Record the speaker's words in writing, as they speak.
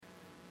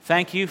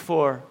Thank you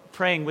for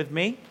praying with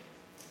me.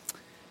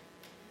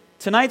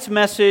 Tonight's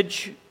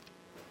message,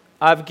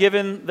 I've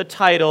given the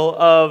title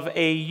of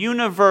A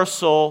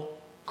Universal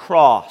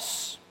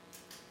Cross.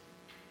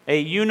 A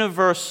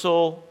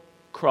Universal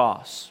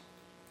Cross.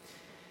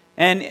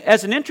 And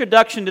as an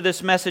introduction to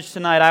this message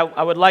tonight,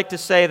 I would like to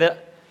say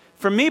that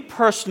for me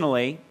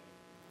personally,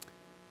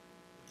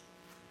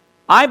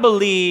 I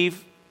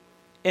believe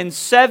in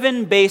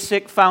 7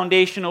 basic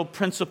foundational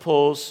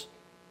principles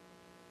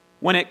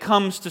when it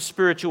comes to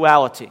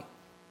spirituality.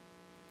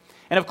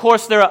 And of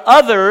course, there are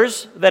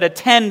others that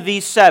attend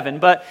these 7,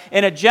 but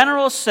in a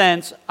general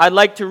sense, I'd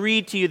like to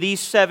read to you these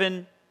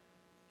 7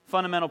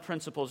 fundamental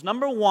principles.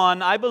 Number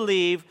 1, I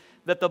believe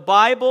that the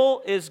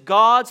Bible is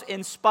God's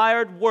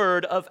inspired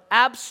word of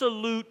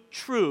absolute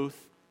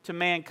truth to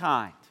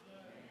mankind.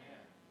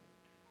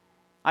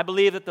 I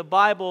believe that the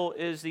Bible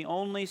is the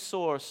only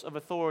source of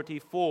authority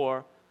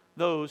for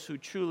those who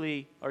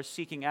truly are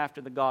seeking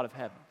after the God of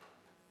heaven.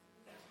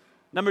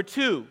 Number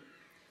 2,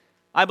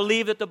 I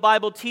believe that the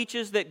Bible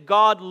teaches that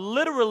God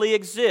literally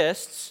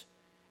exists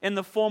in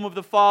the form of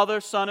the Father,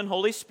 Son, and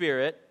Holy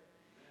Spirit,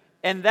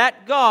 and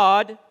that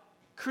God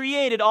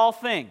created all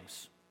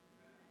things.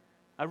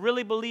 I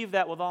really believe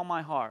that with all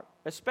my heart,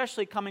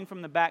 especially coming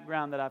from the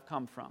background that I've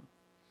come from.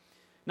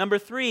 Number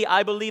 3,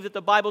 I believe that the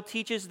Bible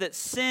teaches that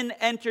sin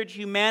entered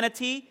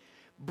humanity,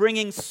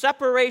 bringing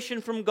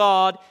separation from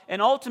God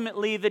and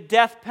ultimately the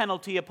death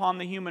penalty upon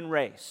the human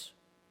race.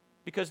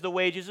 Because the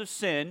wages of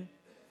sin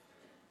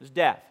is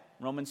death.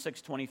 Romans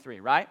 6:23,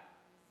 right?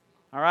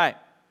 All right.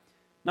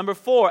 Number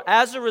 4,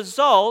 as a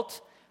result,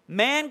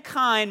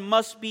 mankind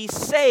must be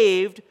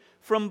saved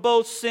from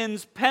both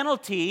sin's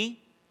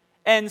penalty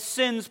and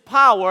sin's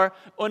power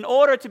in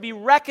order to be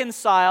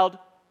reconciled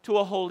to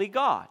a holy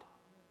God.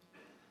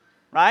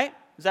 Right?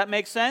 Does that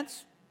make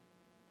sense?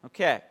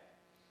 Okay.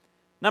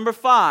 Number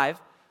 5,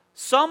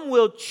 some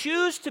will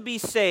choose to be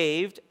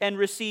saved and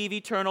receive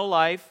eternal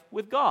life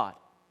with God.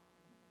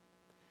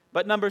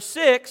 But number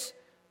 6,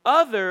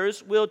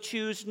 others will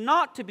choose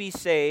not to be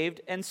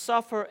saved and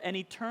suffer an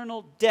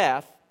eternal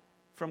death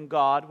from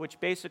God, which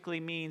basically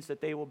means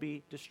that they will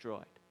be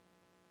destroyed.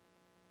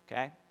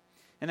 Okay?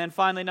 And then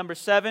finally, number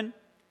 7,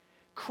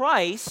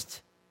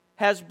 Christ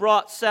has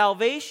brought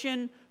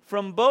salvation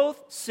from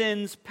both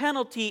sin's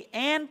penalty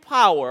and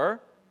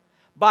power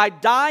by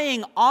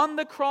dying on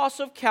the cross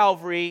of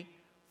Calvary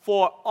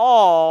for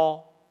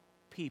all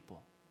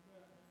people.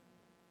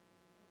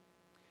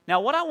 Now,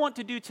 what I want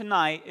to do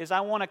tonight is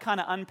I want to kind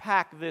of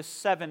unpack this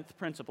 7th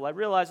principle. I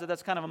realize that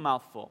that's kind of a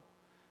mouthful,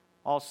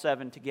 all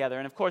 7 together.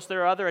 And of course,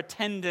 there are other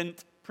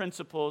attendant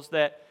principles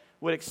that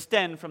would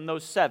extend from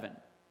those 7.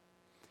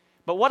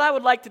 But what I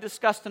would like to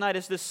discuss tonight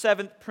is this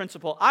 7th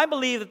principle. I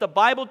believe that the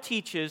Bible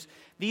teaches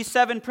these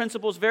 7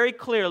 principles very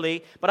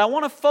clearly, but I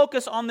want to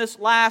focus on this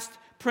last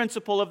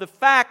principle of the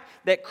fact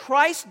that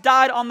Christ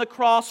died on the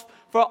cross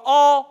for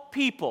all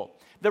people.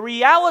 The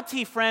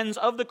reality, friends,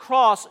 of the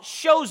cross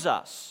shows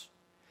us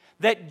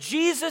that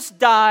Jesus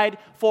died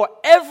for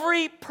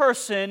every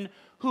person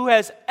who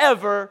has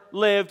ever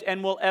lived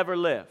and will ever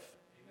live.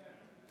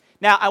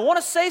 Now, I want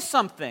to say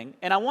something,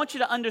 and I want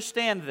you to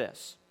understand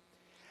this.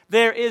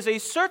 There is a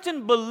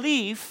certain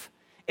belief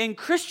in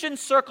Christian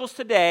circles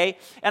today,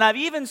 and I've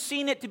even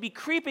seen it to be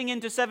creeping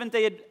into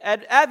Seventh-day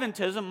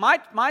Adventism,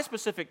 my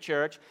specific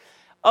church,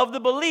 of the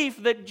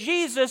belief that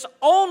Jesus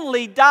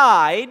only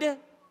died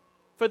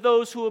for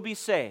those who will be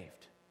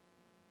saved.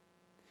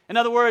 In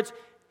other words,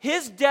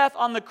 His death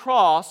on the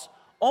cross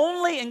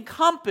only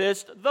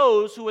encompassed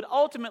those who would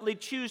ultimately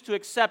choose to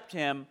accept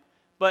Him,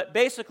 but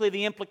basically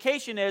the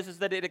implication is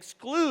that it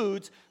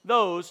excludes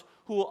those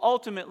who will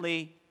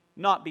ultimately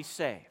not be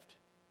saved.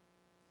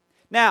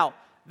 Now,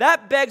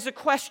 that begs a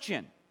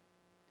question.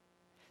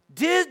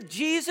 Did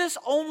Jesus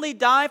only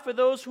die for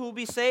those who will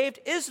be saved?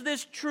 Is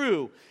this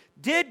true?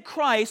 Did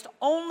Christ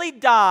only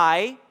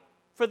die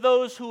for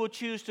those who will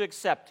choose to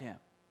accept Him?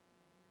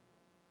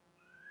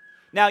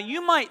 Now,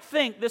 you might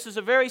think this is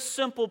a very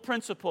simple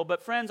principle,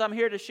 but friends, I'm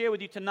here to share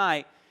with you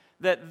tonight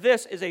that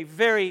this is a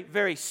very,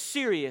 very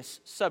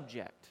serious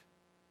subject.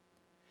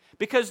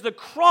 Because the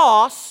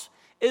cross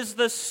is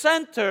the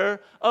center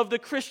of the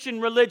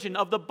Christian religion,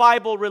 of the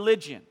Bible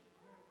religion.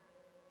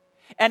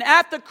 And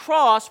at the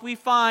cross, we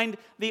find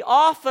the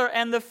author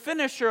and the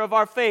finisher of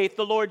our faith,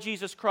 the Lord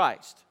Jesus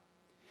Christ.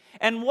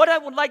 And what I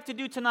would like to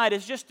do tonight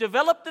is just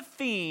develop the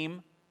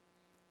theme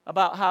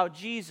about how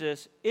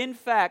Jesus, in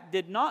fact,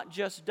 did not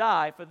just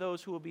die for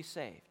those who will be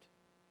saved.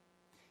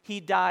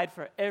 He died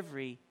for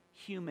every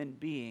human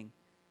being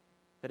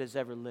that has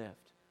ever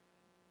lived.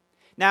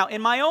 Now,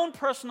 in my own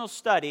personal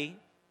study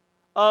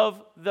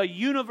of the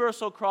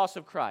universal cross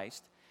of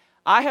Christ,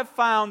 I have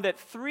found that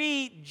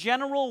 3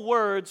 general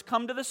words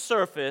come to the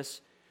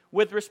surface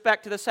with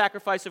respect to the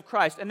sacrifice of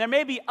Christ. And there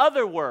may be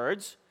other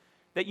words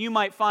that you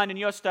might find in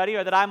your study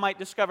or that I might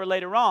discover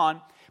later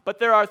on, but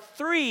there are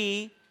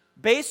 3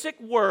 basic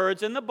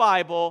words in the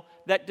Bible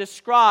that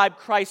describe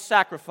Christ's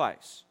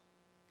sacrifice.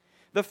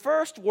 The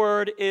first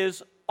word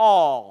is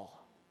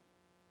all.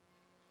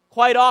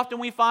 Quite often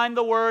we find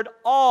the word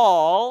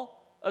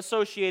all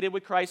associated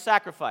with Christ's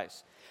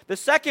sacrifice. The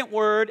second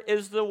word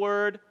is the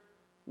word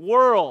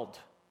world.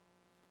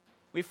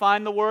 We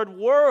find the word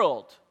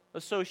world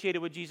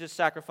associated with Jesus'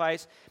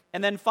 sacrifice.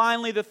 And then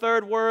finally, the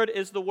third word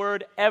is the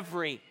word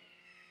every.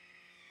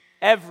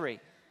 Every.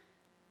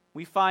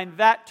 We find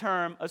that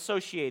term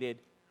associated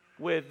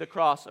with the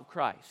cross of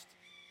Christ.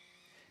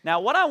 Now,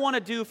 what I want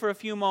to do for a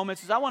few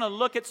moments is I want to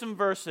look at some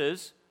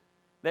verses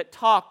that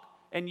talk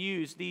and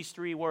use these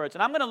three words.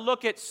 And I'm going to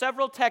look at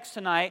several texts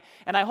tonight,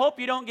 and I hope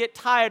you don't get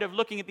tired of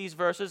looking at these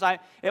verses.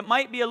 It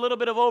might be a little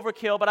bit of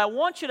overkill, but I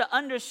want you to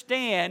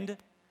understand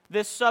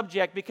this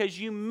subject because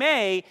you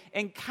may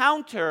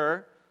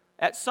encounter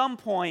at some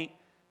point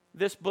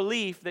this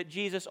belief that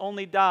Jesus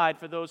only died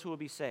for those who will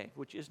be saved,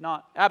 which is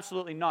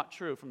absolutely not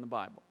true from the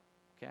Bible.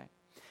 Okay.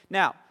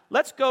 Now,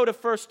 let's go to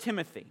 1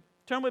 Timothy.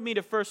 Turn with me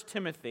to 1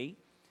 Timothy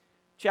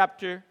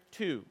chapter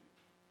 2.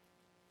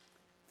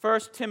 1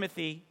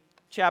 Timothy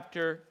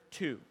chapter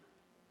 2.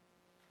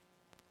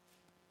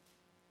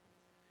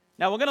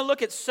 Now, we're going to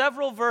look at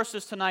several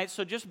verses tonight,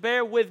 so just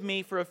bear with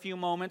me for a few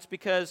moments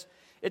because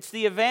it's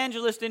the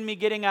evangelist in me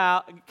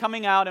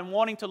coming out and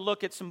wanting to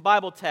look at some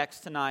Bible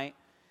texts tonight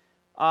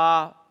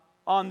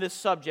on this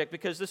subject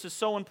because this is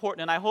so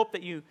important, and I hope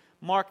that you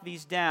mark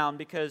these down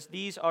because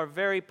these are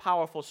very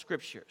powerful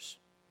scriptures.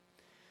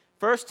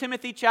 1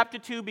 Timothy chapter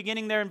 2,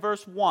 beginning there in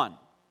verse 1.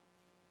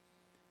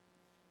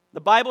 The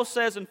Bible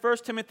says in 1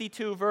 Timothy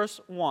 2, verse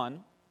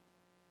 1,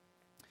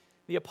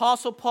 the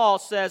Apostle Paul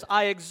says,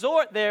 I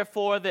exhort,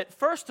 therefore, that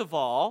first of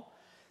all,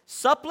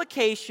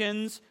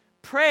 supplications,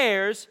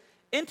 prayers,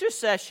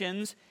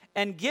 intercessions,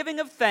 and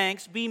giving of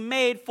thanks be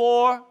made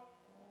for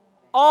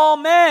all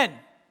men.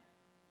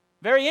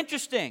 Very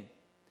interesting.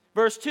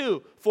 Verse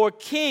 2, for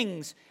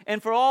kings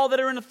and for all that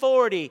are in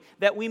authority,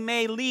 that we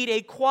may lead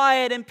a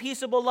quiet and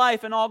peaceable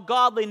life in all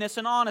godliness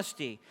and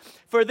honesty.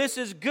 For this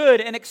is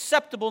good and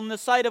acceptable in the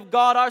sight of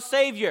God our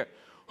Savior,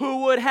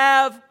 who would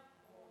have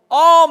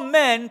all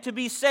men to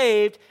be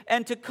saved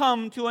and to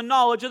come to a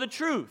knowledge of the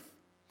truth.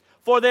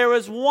 For there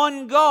is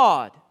one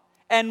God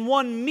and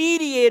one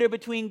mediator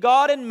between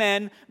God and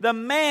men, the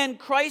man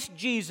Christ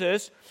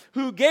Jesus,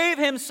 who gave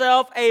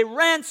himself a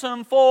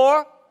ransom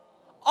for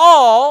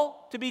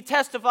all to be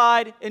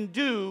testified in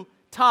due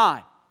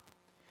time.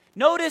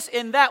 Notice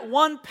in that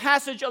one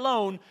passage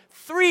alone,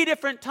 3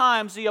 different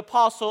times the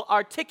apostle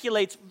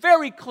articulates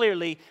very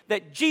clearly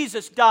that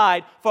Jesus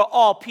died for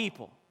all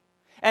people.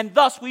 And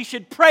thus we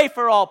should pray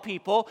for all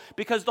people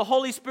because the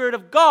Holy Spirit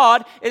of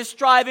God is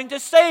striving to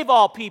save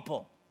all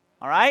people.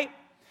 All right?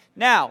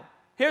 Now,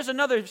 here's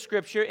another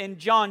scripture in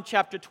John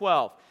chapter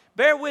 12.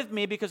 Bear with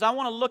me because I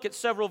want to look at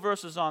several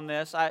verses on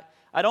this. I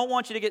don't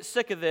want you to get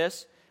sick of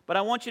this, but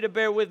I want you to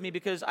bear with me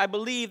because I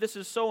believe this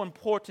is so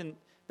important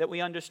that we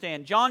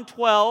understand. John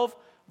 12,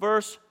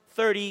 verse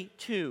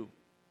 32.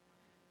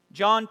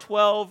 John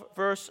 12,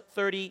 verse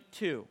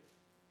 32.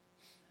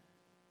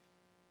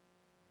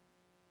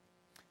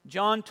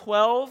 John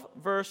 12,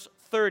 verse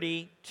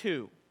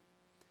 32.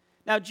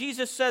 Now,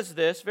 Jesus says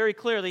this very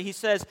clearly. He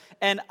says,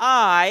 and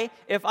I,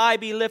 if I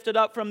be lifted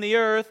up from the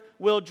earth,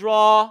 will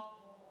draw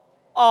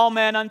all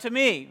men unto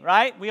me.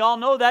 Right? We all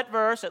know that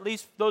verse, at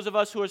least those of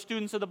us who are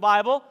students of the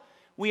Bible.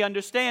 We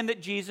understand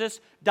that Jesus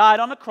died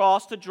on the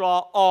cross to draw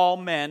all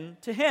men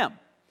to him.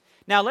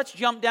 Now, let's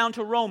jump down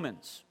to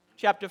Romans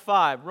chapter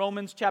 5.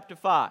 Romans chapter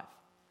 5.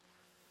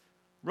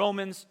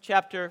 Romans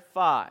chapter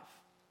 5,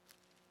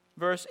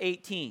 verse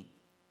 18.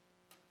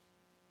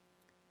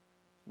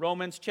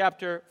 Romans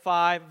chapter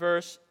 5,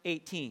 verse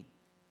 18.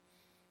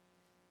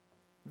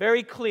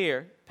 Very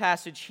clear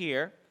passage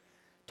here,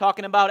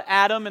 talking about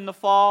Adam and the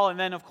fall, and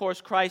then, of course,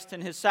 Christ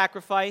and his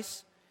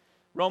sacrifice.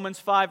 Romans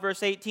 5,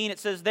 verse 18, it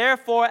says,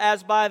 therefore,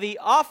 as by the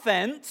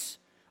offense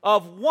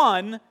of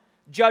one,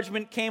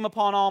 judgment came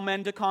upon all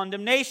men to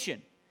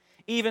condemnation.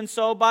 Even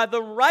so, by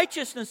the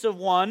righteousness of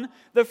one,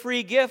 the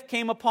free gift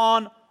came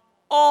upon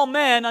all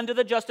men unto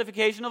the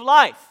justification of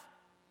life.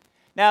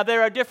 Now,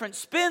 there are different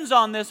spins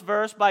on this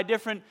verse by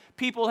different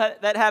people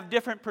that have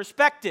different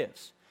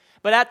perspectives.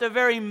 But at the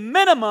very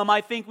minimum,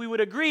 I think we would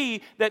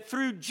agree that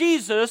through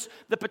Jesus,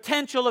 the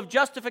potential of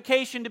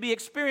justification to be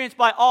experienced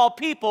by all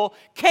people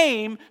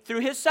came through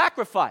his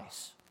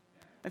sacrifice.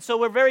 And so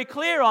we're very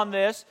clear on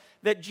this,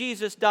 that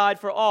Jesus died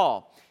for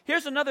all.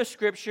 Here's another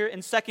scripture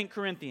in 2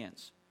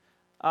 Corinthians.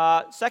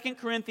 2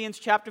 Corinthians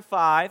chapter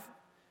 5,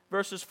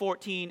 verses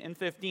 14 and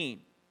 15.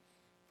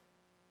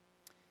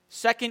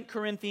 2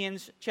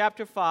 Corinthians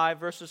chapter 5,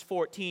 verses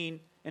 14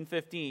 and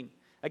 15.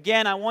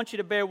 Again, I want you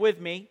to bear with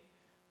me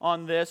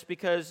on this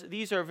because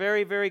these are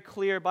very, very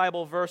clear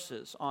Bible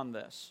verses on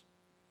this.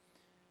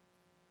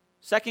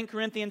 2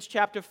 Corinthians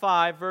chapter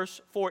 5, verse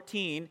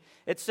 14,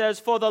 it says,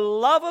 for the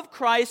love of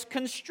Christ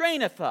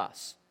constraineth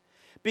us,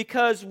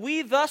 because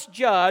we thus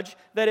judge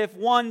that if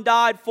one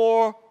died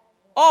for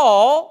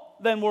all,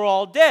 then we're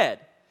all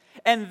dead.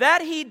 And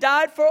that he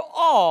died for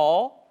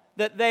all,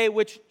 that they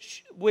which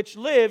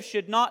live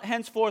should not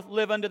henceforth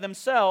live unto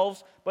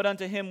themselves, but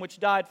unto him which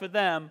died for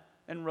them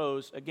and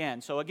rose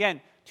again. So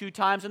again, 2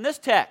 times in this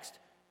text,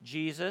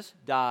 Jesus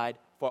died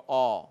for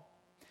all.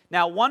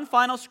 Now, one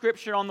final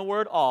scripture on the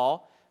word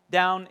all,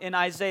 down in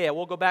Isaiah.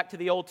 We'll go back to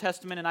the Old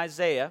Testament in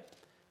Isaiah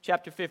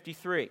chapter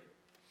 53.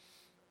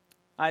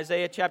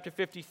 Isaiah chapter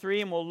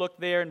 53, and we'll look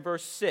there in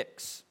verse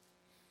 6.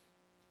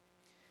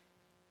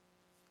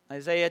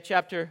 Isaiah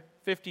chapter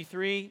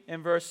 53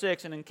 and verse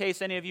 6. And in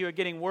case any of you are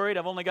getting worried,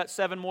 I've only got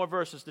 7 more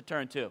verses to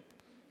turn to.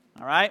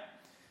 All right?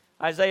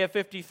 Isaiah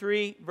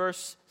 53,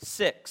 verse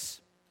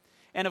 6.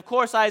 And of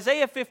course,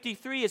 Isaiah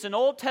 53 is an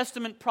Old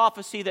Testament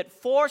prophecy that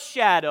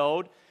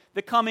foreshadowed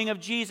the coming of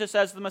Jesus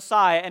as the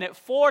Messiah, and it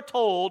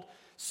foretold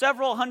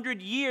several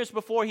hundred years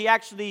before he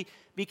actually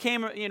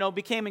became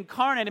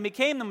incarnate and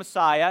became the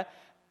Messiah,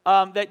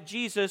 that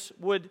Jesus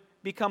would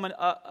become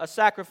a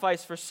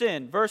sacrifice for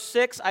sin. Verse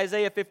 6,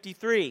 Isaiah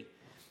 53.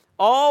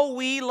 All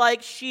we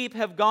like sheep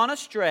have gone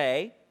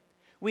astray,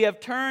 we have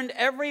turned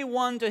every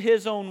one to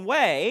his own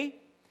way,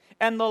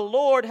 and the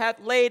Lord hath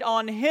laid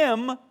on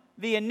him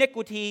the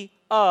iniquity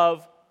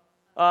of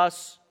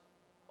us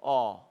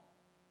all.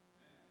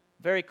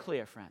 Very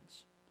clear,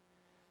 friends.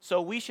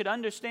 So we should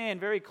understand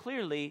very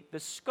clearly the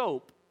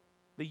scope,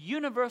 the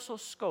universal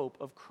scope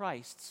of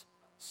Christ's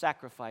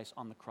sacrifice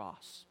on the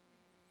cross.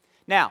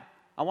 Now,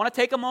 I want to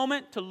take a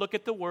moment to look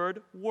at the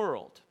word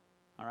world.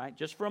 All right,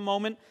 just for a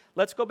moment,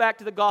 let's go back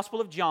to the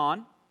Gospel of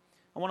John.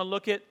 I want to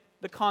look at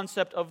the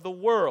concept of the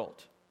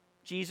world.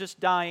 Jesus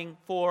dying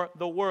for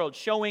the world,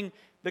 showing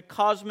the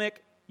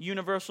cosmic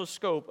universal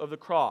scope of the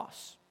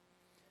cross.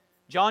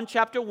 John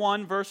chapter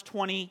 1, verse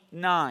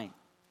 29.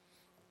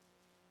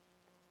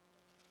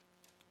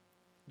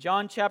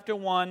 John chapter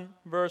 1,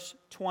 verse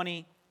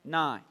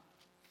 29.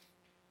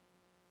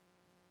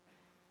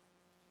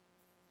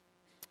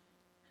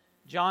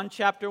 John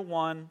chapter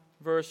 1,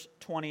 verse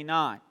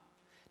 29.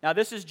 Now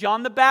this is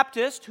John the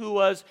Baptist, who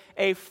was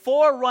a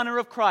forerunner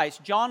of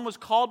Christ. John was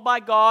called by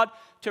God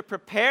to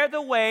prepare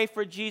the way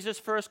for Jesus'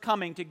 first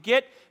coming, to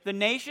get the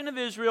nation of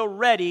Israel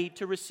ready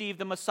to receive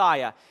the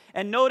Messiah.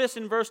 And notice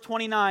in verse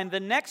 29, the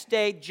next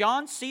day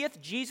John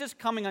seeth Jesus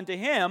coming unto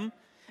him,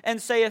 and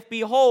saith,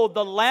 Behold,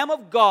 the Lamb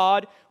of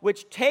God,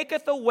 which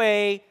taketh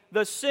away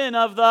the sin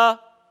of the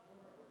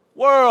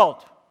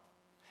world.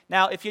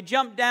 Now, if you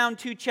jump down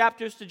 2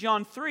 chapters to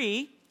John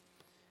 3,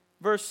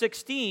 verse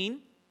 16,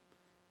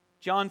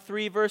 John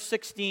 3, verse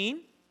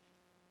 16,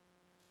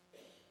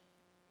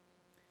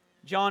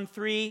 John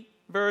 3,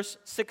 verse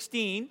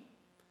 16,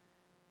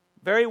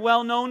 very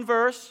well-known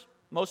verse.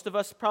 Most of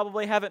us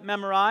probably have it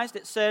memorized.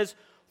 It says,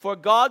 For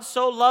God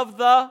so loved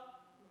the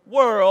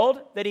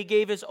world that he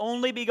gave his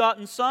only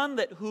begotten Son,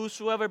 that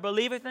whosoever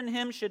believeth in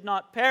him should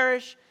not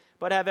perish,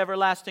 but have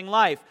everlasting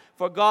life.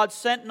 For God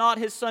sent not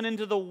his Son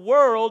into the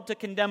world to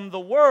condemn the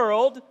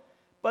world,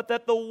 but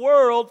that the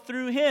world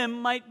through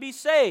him might be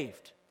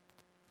saved.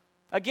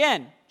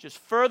 Again, just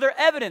further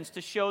evidence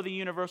to show the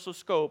universal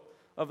scope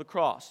of the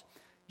cross.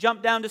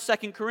 Jump down to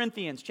 2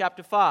 Corinthians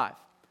chapter 5.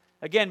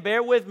 Again,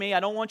 bear with me. I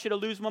don't want you to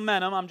lose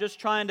momentum. I'm just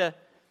trying to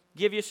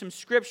give you some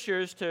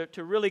scriptures to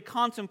really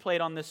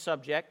contemplate on this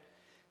subject.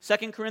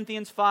 2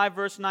 Corinthians 5,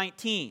 verse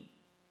 19.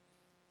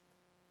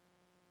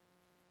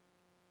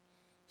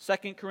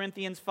 2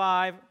 Corinthians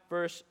 5,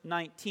 verse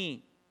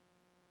 19.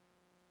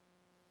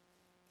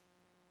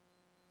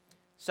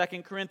 2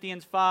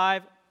 Corinthians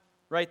 5,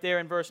 right there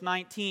in verse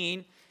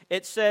 19,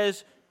 it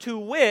says, To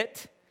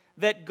wit,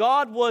 that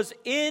God was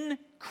in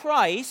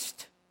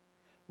Christ,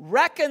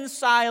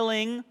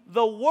 reconciling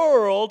the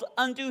world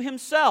unto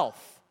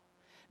himself,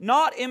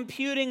 not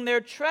imputing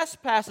their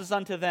trespasses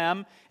unto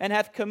them, and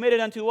hath committed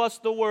unto us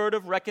the word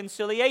of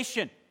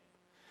reconciliation.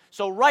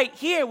 So right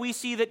here we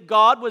see that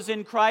God was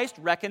in Christ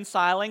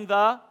reconciling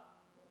the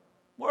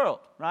world,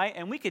 right?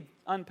 And we could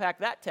unpack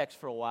that text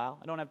for a while.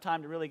 I don't have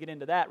time to really get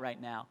into that right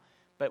now,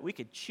 but we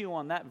could chew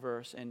on that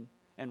verse and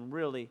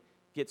really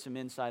get some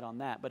insight on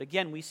that. But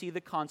again, we see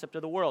the concept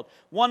of the world.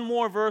 One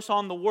more verse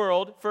on the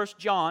world, 1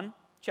 John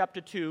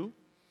chapter 2.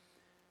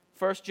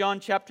 1 John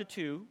chapter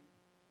 2.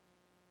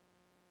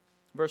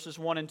 Verses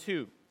 1 and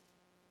 2.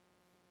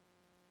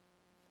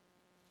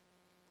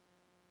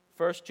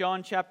 1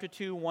 John chapter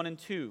 2, 1 and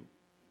 2.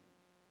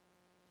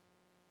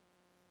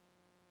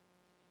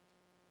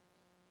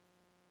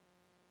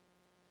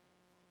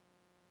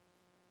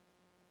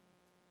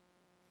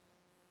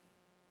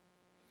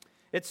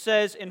 It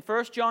says in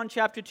 1 John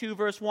chapter 2,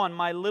 verse 1,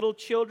 My little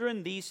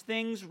children, these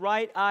things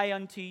write I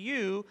unto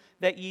you,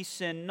 that ye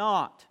sin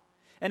not.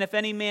 And if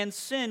any man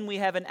sin, we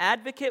have an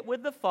advocate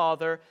with the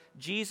Father,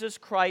 Jesus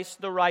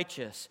Christ the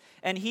righteous.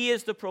 And he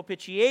is the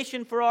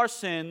propitiation for our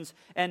sins,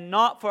 and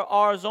not for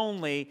ours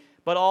only,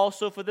 but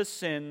also for the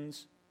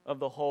sins of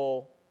the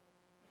whole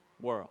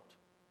world.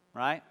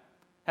 Right?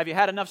 Have you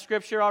had enough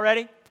scripture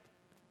already?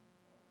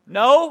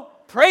 No?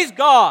 Praise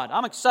God.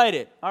 I'm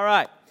excited. All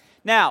right.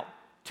 Now,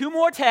 2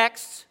 more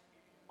texts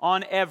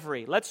on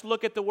every. Let's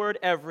look at the word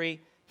every.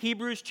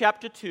 Hebrews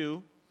chapter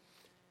 2.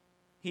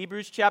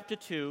 Hebrews chapter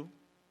 2.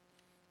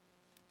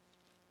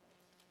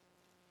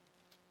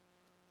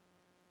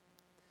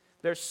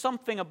 There's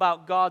something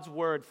about God's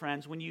Word,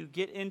 friends. When you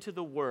get into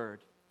the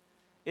Word,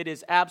 it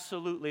is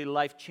absolutely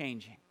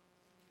life-changing.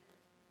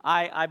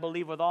 I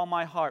believe with all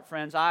my heart,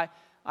 friends, I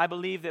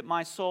believe that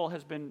my soul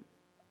has been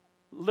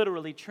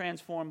literally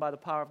transformed by the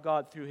power of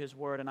God through His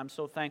Word, and I'm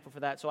so thankful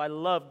for that. So I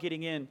love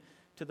getting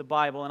into the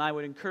Bible, and I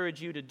would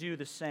encourage you to do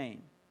the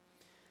same.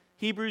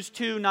 Hebrews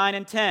 2, 9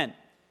 and 10.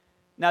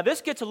 Now this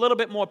gets a little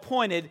bit more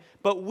pointed,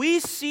 but we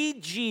see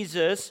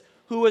Jesus,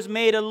 who was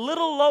made a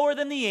little lower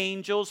than the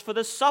angels for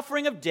the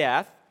suffering of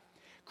death,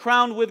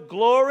 crowned with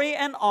glory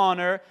and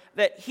honor,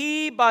 that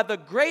He, by the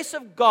grace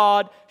of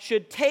God,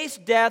 should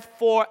taste death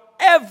for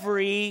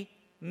every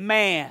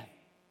man.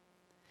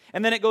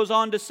 And then it goes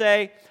on to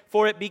say,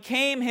 for it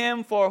became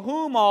Him for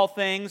whom all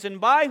things, and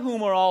by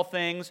whom are all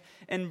things,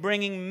 and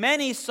bringing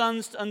many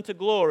sons unto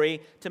glory,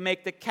 to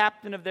make the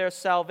captain of their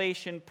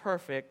salvation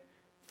perfect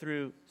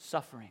through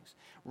sufferings.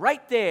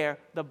 Right there,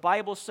 the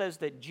Bible says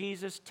that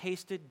Jesus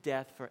tasted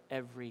death for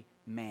every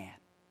man.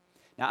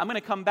 Now, I'm going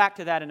to come back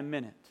to that in a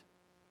minute,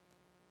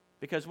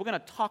 because we're going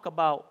to talk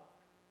about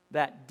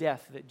that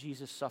death that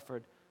Jesus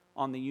suffered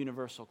on the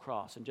universal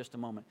cross in just a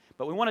moment.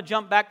 But we want to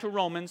jump back to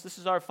Romans. This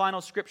is our final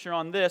scripture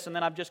on this, and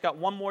then I've just got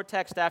one more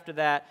text after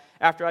that,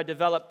 after I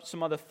develop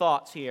some other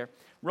thoughts here.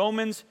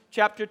 Romans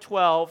chapter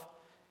 12,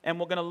 and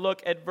we're going to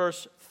look at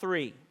verse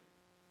 3.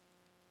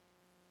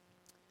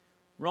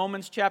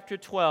 Romans chapter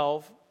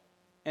 12,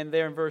 and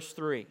there in verse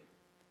 3.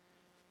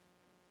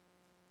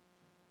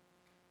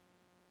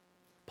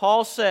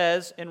 Paul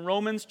says in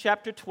Romans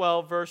chapter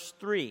 12, verse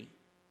 3,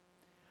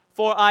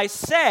 for I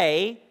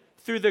say,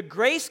 through the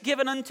grace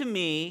given unto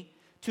me,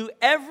 to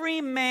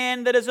every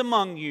man that is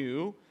among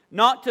you,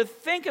 not to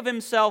think of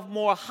himself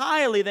more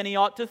highly than he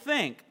ought to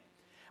think,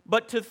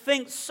 but to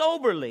think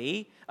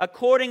soberly,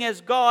 according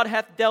as God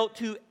hath dealt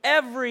to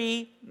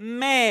every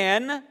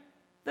man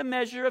the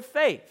measure of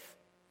faith.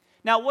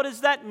 Now, what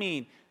does that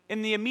mean?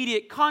 In the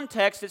immediate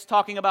context, it's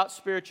talking about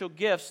spiritual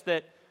gifts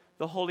that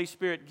the Holy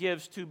Spirit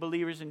gives to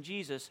believers in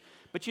Jesus.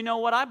 But you know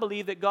what? I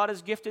believe that God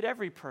has gifted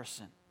every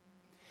person.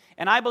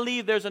 And I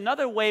believe there's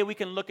another way we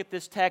can look at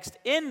this text,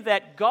 in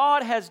that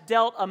God has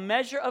dealt a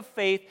measure of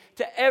faith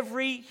to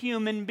every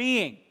human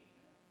being.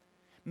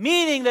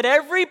 Meaning that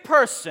every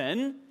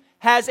person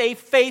has a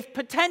faith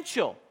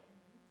potential.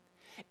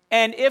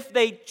 And if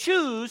they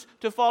choose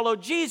to follow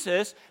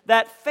Jesus,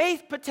 that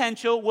faith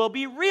potential will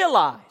be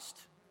realized.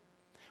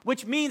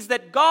 Which means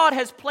that God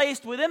has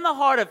placed within the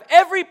heart of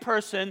every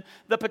person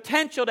the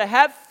potential to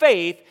have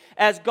faith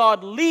as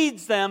God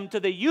leads them to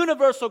the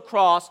universal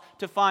cross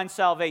to find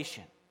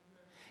salvation.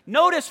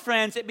 Notice,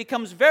 friends, it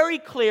becomes very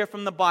clear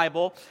from the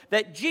Bible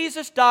that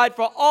Jesus died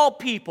for all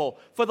people,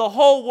 for the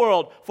whole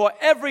world, for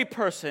every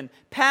person,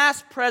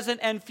 past, present,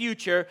 and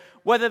future,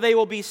 whether they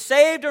will be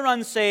saved or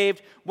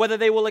unsaved, whether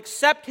they will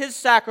accept His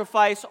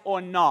sacrifice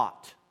or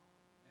not.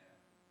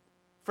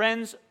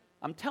 Friends,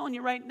 I'm telling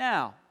you right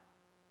now,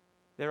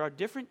 there are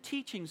different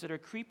teachings that are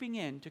creeping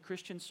into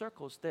Christian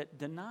circles that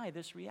deny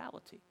this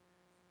reality.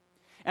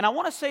 And I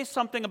want to say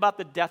something about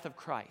the death of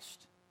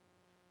Christ.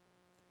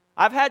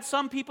 I've had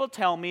some people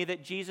tell me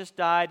that Jesus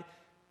died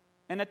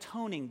an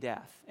atoning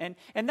death. And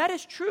that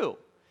is true.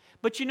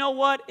 But you know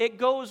what? It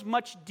goes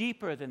much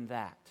deeper than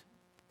that.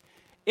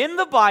 In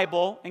the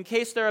Bible, in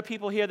case there are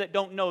people here that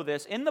don't know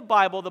this, in the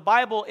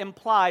Bible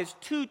implies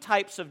two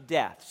types of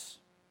deaths.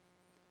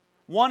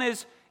 One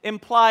is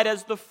implied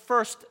as the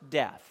first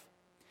death.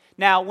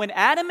 Now, when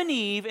Adam and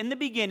Eve in the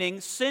beginning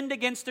sinned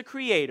against the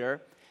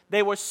Creator,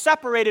 they were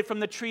separated from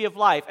the tree of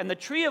life. And the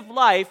tree of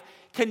life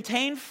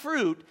contained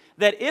fruit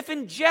that, if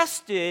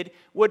ingested,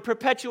 would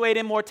perpetuate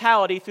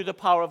immortality through the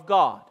power of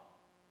God.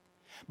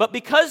 But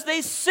because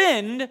they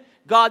sinned,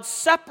 God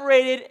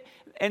separated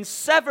and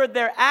severed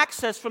their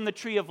access from the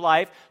tree of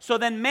life, so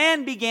then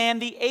man began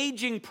the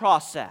aging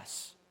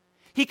process.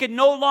 He could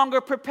no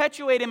longer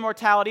perpetuate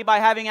immortality by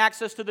having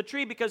access to the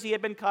tree because he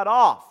had been cut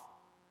off.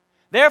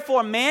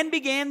 Therefore, man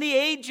began the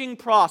aging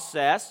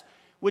process,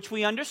 which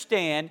we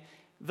understand,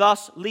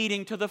 thus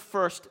leading to the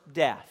first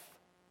death.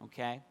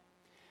 Okay?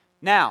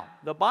 Now,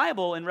 the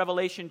Bible in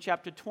Revelation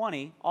chapter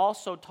 20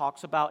 also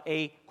talks about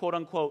a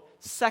quote-unquote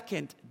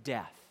second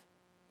death.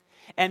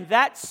 And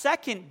that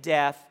second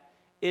death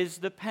is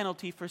the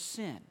penalty for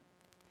sin.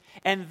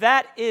 And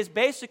that is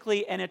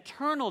basically an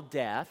eternal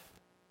death,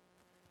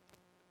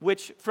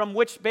 from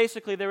which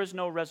basically there is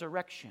no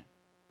resurrection.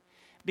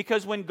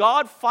 Because when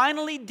God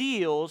finally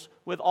deals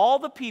with all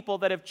the people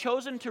that have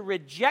chosen to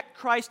reject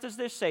Christ as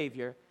their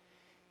Savior,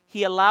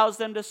 He allows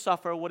them to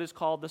suffer what is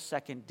called the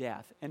second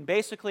death. And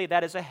basically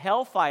that is a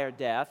hellfire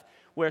death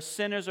where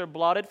sinners are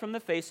blotted from the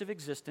face of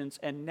existence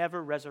and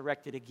never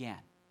resurrected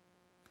again.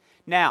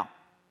 Now,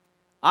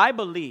 I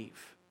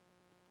believe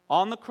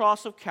on the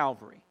cross of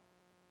Calvary,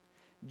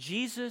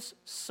 Jesus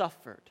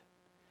suffered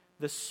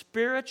the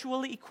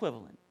spiritual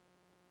equivalent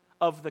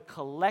of the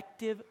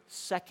collective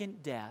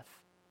second death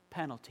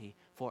penalty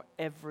for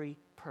every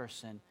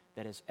person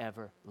that has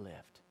ever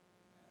lived.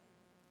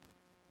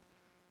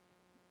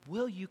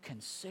 Will you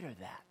consider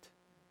that?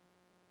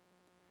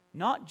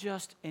 Not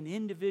just an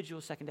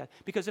individual second death.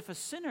 Because if a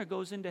sinner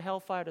goes into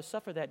hellfire to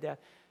suffer that death,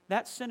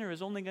 that sinner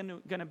is only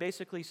going to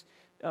basically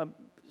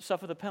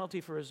suffer the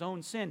penalty for his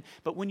own sin.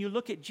 But when you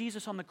look at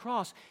Jesus on the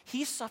cross,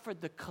 he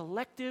suffered the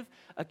collective,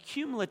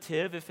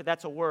 accumulative, if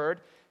that's a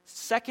word,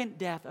 second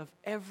death of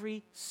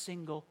every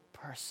single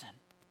person.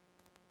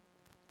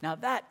 Now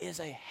that is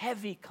a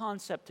heavy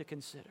concept to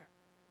consider.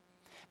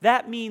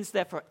 That means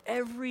that for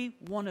every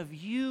one of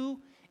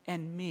you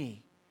and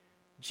me,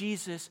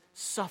 Jesus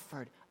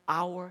suffered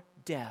our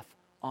death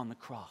on the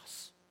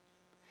cross.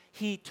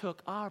 He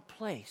took our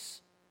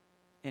place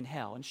in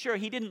hell. And sure,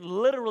 he didn't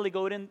literally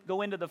go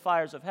into the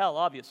fires of hell,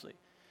 obviously.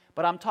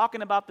 But I'm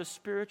talking about the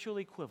spiritual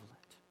equivalent.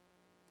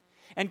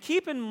 And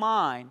keep in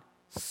mind,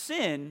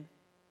 sin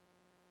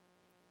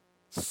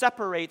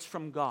separates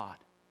from God.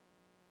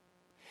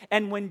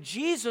 And when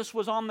Jesus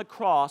was on the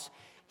cross,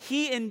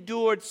 he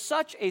endured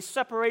such a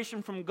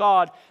separation from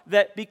God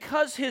that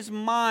because his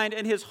mind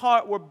and his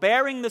heart were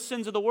bearing the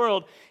sins of the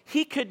world,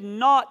 he could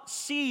not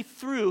see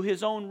through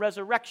his own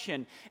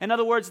resurrection. In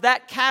other words,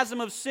 that chasm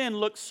of sin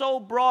looked so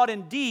broad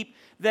and deep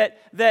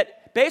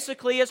that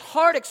basically his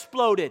heart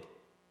exploded.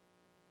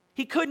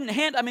 He couldn't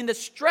handle, the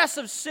stress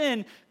of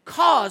sin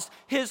caused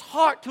his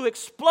heart to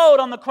explode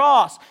on the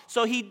cross.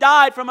 So he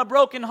died from a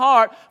broken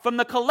heart from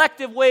the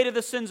collective weight of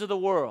the sins of the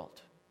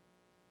world.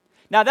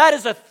 Now that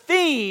is a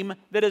theme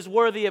that is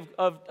worthy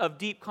of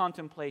deep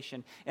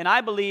contemplation. And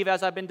I believe,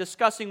 as I've been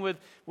discussing with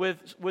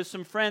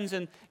some friends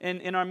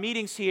in our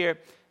meetings here,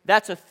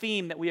 that's a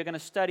theme that we are going to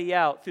study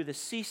out through the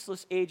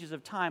ceaseless ages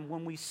of time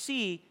when we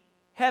see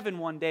heaven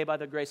one day by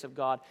the grace of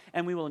God,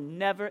 and we will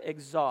never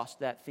exhaust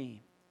that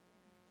theme.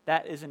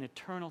 That is an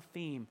eternal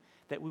theme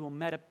that we will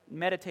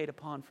meditate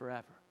upon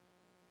forever.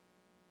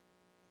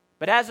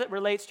 But as it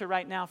relates to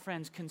right now,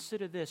 friends,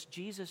 consider this.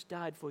 Jesus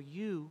died for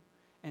you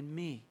and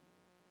me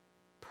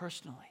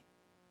personally.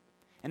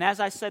 And as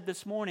I said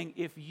this morning,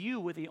 if you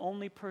were the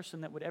only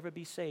person that would ever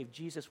be saved,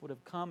 Jesus would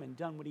have come and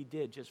done what he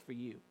did just for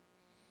you.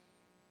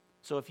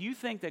 So if you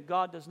think that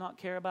God does not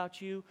care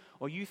about you,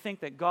 or you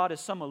think that God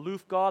is some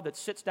aloof God that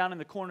sits down in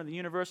the corner of the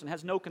universe and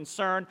has no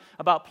concern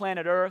about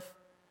planet Earth,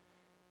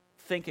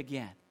 think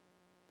again.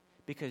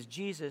 Because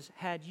Jesus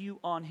had you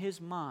on his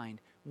mind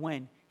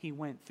when he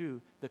went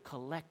through the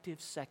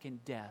collective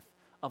second death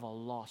of a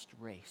lost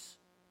race.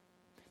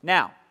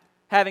 Now,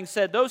 having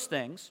said those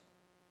things,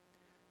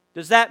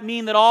 does that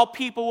mean that all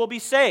people will be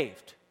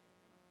saved?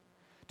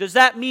 Does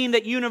that mean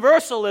that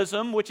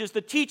universalism, which is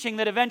the teaching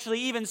that eventually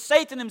even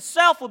Satan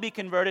himself will be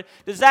converted,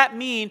 does that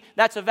mean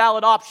that's a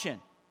valid option?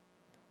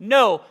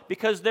 No,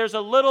 because there's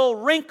a little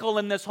wrinkle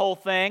in this whole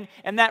thing,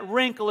 and that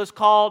wrinkle is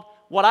called,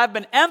 what I've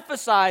been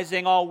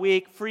emphasizing all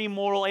week, free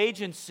moral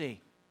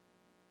agency.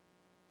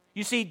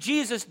 You see,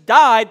 Jesus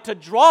died to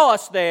draw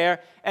us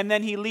there, and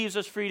then he leaves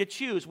us free to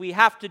choose. We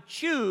have to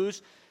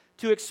choose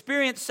to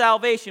experience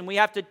salvation. We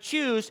have to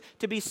choose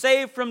to be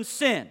saved from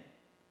sin.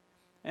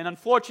 And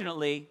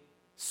unfortunately,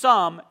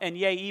 some, and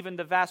yea, even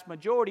the vast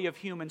majority of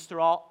humans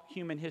through all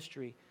human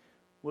history,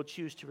 will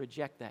choose to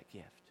reject that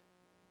gift.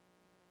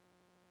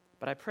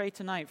 But I pray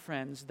tonight,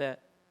 friends,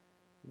 that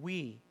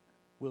we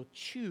will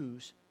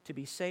choose to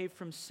be saved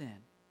from sin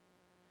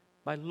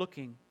by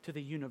looking to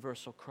the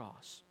universal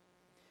cross.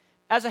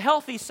 As a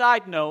healthy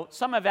side note,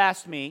 some have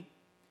asked me,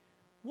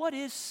 what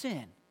is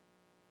sin?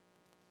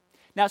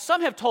 Now,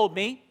 some have told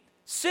me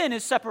sin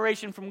is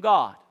separation from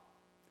God.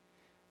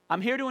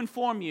 I'm here to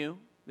inform you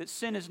that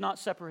sin is not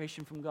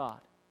separation from God.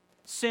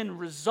 Sin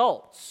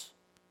results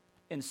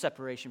in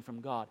separation from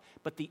God.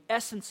 But the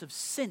essence of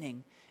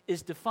sinning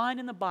is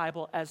defined in the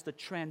Bible as the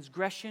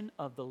transgression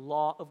of the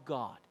law of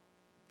God,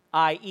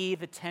 i.e.,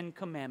 the 10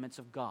 Commandments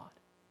of God.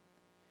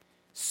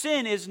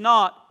 Sin is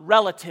not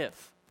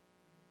relative.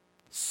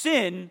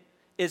 Sin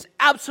is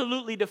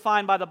absolutely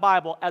defined by the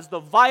Bible as the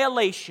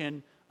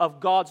violation of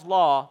God's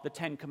law, the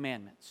 10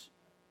 Commandments.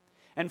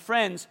 And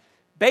friends,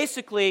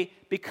 basically,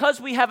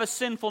 because we have a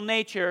sinful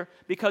nature,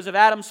 because of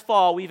Adam's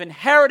fall, we've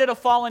inherited a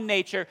fallen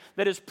nature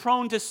that is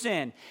prone to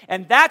sin.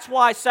 And that's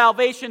why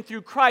salvation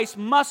through Christ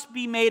must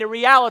be made a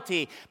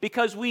reality,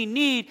 because we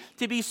need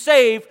to be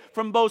saved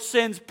from both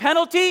sin's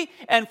penalty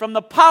and from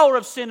the power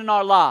of sin in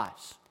our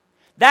lives.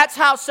 That's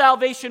how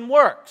salvation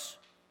works.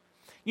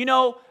 You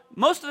know,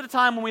 most of the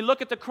time when we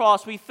look at the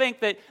cross, we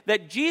think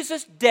that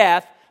Jesus'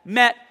 death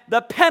met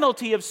the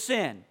penalty of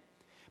sin.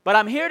 But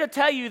I'm here to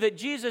tell you that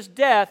Jesus'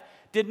 death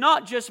did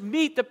not just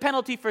meet the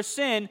penalty for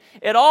sin,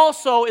 it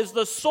also is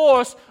the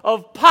source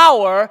of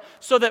power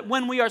so that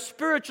when we are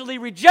spiritually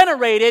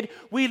regenerated,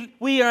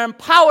 we are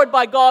empowered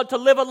by God to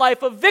live a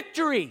life of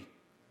victory.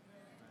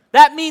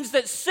 That means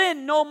that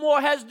sin no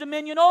more has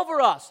dominion over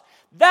us.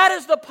 That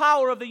is the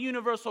power of the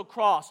universal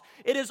cross.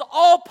 It is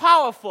all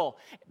powerful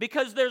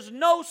because there's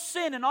no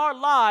sin in our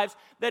lives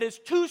that is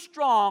too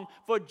strong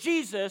for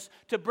Jesus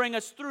to bring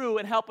us through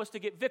and help us to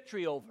get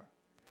victory over.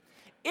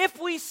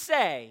 If we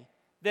say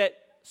that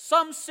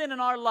some sin in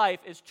our life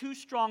is too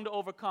strong to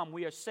overcome,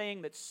 we are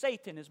saying that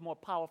Satan is more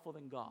powerful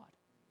than God.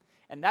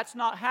 And that's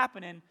not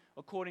happening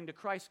according to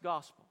Christ's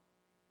gospel.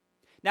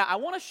 Now, I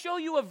want to show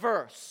you a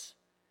verse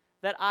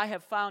that I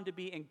have found to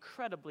be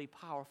incredibly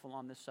powerful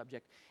on this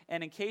subject.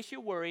 And in case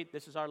you're worried,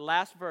 this is our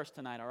last verse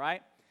tonight, all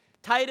right?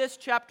 Titus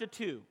chapter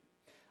 2.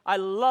 I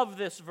love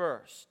this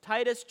verse.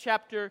 Titus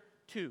chapter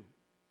 2.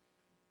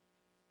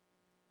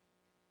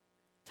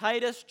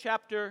 Titus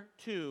chapter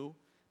 2,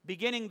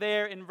 beginning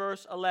there in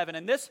verse 11.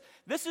 And this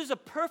is a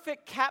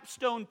perfect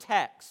capstone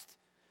text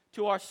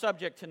to our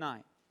subject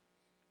tonight.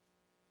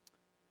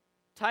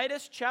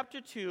 Titus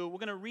chapter 2, we're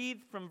going to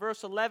read from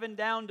verse 11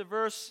 down to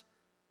verse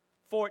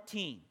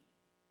 14.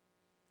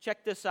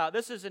 Check this out.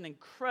 This is an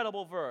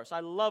incredible verse.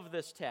 I love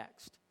this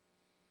text.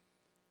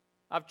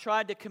 I've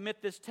tried to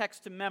commit this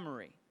text to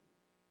memory.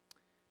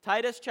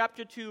 Titus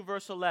chapter 2,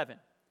 verse 11.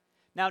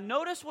 Now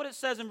notice what it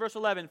says in verse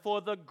 11.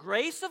 For the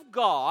grace of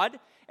God,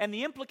 and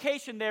the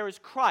implication there is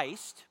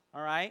Christ,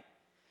 all right,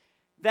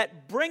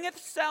 that bringeth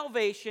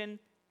salvation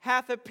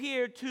hath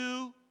appeared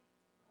to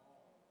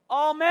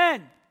all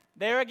men.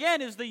 There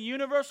again is the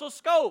universal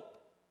scope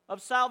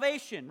of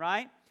salvation,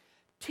 right?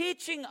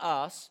 Teaching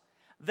us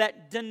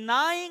that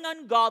denying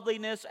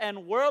ungodliness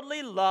and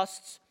worldly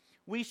lusts,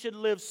 we should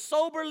live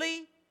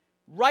soberly,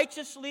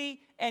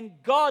 righteously, and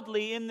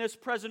godly in this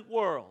present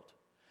world,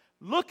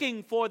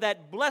 looking for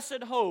that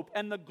blessed hope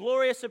and the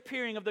glorious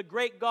appearing of the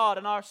great God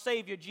and our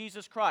Savior,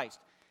 Jesus Christ.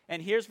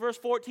 And here's verse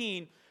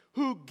 14,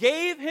 who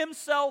gave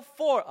himself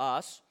for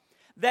us,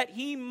 that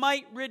he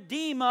might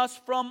redeem us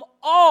from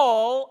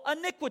all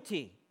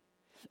iniquity,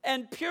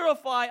 and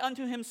purify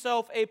unto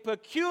himself a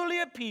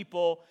peculiar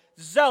people,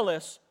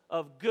 zealous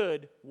of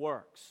good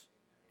works.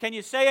 Can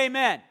you say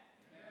amen?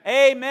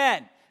 Amen.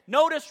 Amen.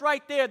 Notice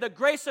right there, the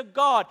grace of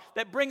God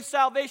that brings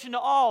salvation to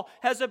all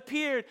has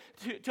appeared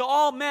to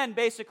all men,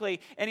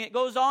 basically. And it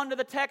goes on to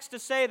the text to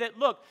say that,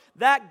 look,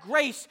 that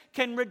grace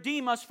can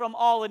redeem us from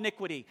all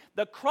iniquity.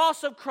 The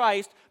cross of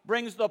Christ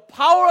brings the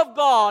power of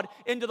God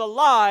into the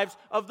lives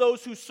of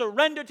those who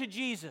surrender to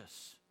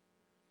Jesus,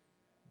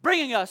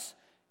 bringing us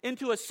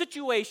into a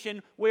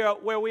situation where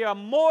we are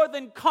more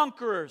than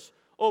conquerors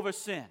over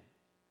sin.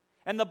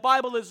 And the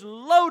Bible is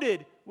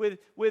loaded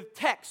with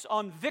texts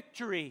on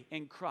victory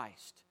in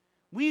Christ.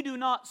 We do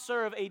not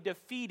serve a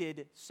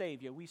defeated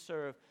Savior. We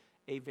serve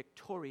a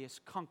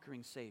victorious,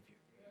 conquering Savior.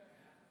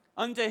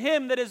 Unto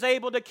him that is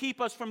able to keep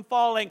us from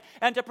falling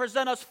and to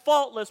present us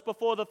faultless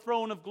before the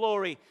throne of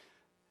glory,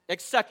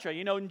 etc.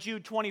 You know, in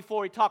Jude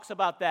 24, he talks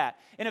about that.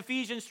 In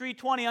Ephesians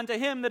 3:20, unto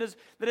him that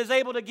is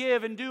able to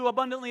give and do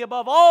abundantly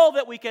above all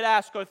that we could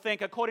ask or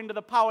think, according to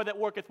the power that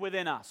worketh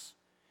within us.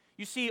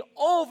 You see,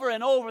 over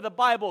and over the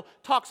Bible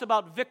talks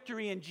about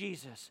victory in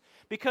Jesus.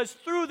 Because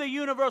through the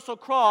universal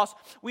cross,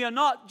 we are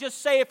not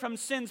just saved from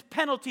sin's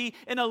penalty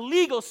in a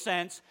legal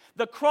sense.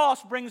 The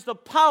cross brings the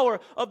power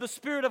of the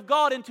Spirit of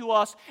God into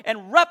us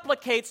and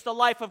replicates the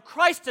life of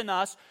Christ in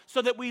us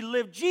so that we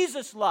live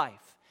Jesus'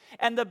 life.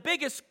 And the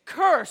biggest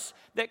curse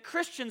that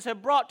Christians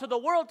have brought to the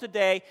world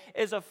today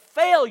is a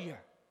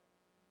failure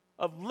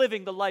of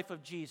living the life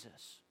of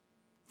Jesus.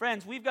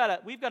 Friends, we've got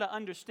to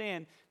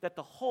understand that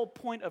the whole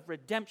point of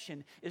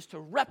redemption is to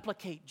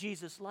replicate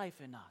Jesus' life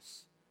in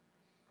us.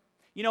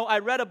 You know, I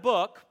read a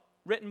book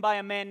written by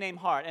a man named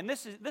Hart, and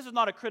this is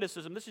not a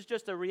criticism, this is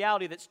just a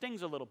reality that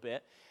stings a little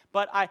bit,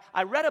 but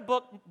I read a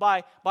book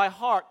by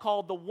Hart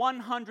called The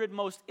 100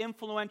 Most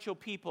Influential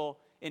People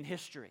in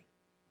History.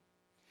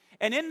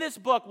 And in this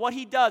book, what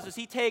he does is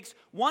he takes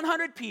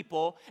 100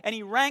 people and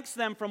he ranks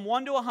them from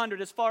 1 to 100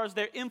 as far as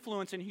their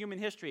influence in human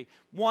history,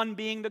 1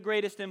 being the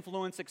greatest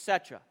influence,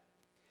 etc.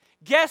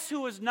 Guess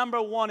who is number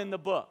 1 in the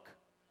book?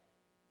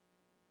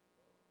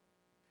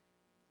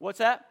 What's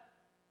that?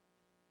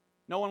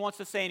 No one wants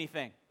to say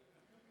anything.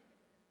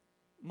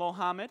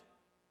 Mohammed.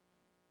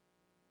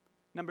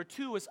 Number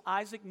 2 was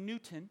Isaac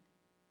Newton.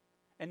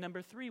 And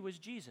number 3 was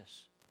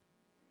Jesus.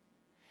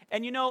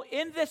 And you know,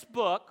 in this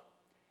book,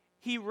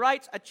 he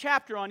writes a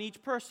chapter on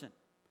each person.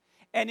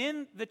 And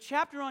in the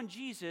chapter on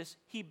Jesus,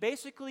 he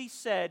basically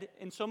said,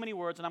 in so many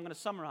words, and I'm going to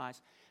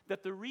summarize,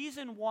 that the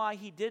reason why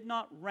he did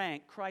not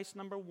rank Christ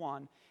number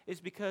 1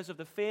 is because of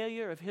the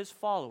failure of his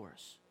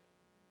followers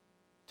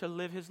to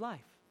live his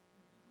life.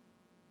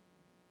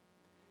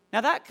 Now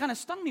that kind of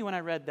stung me when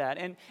I read that.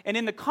 And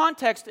in the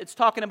context, it's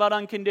talking about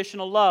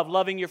unconditional love,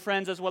 loving your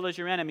friends as well as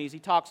your enemies. He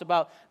talks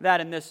about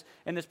that in this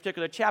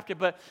particular chapter.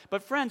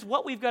 But friends,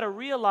 what we've got to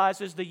realize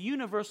is the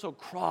universal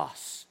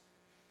cross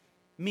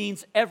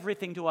means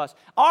everything to us.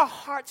 Our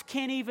hearts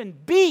can't even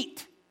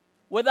beat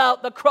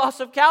without the cross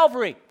of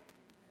Calvary.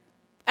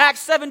 Acts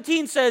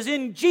 17 says,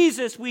 in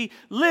Jesus we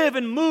live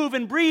and move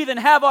and breathe and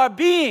have our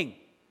being.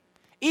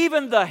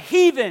 Even the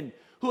heathen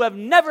who have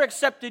never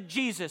accepted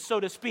Jesus, so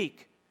to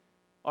speak,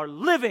 are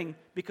living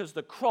because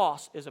the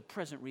cross is a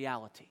present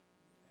reality.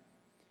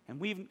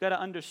 And we've got to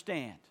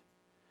understand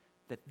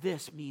that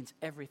this means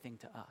everything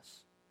to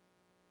us.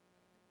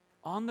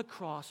 On the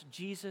cross,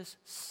 Jesus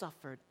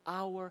suffered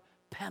our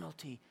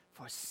penalty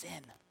for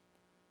sin.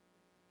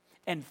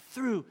 And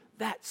through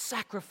that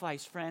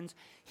sacrifice, friends,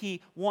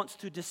 He wants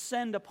to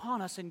descend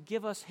upon us and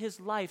give us His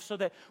life so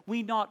that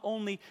we not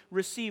only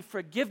receive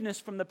forgiveness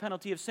from the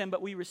penalty of sin,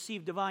 but we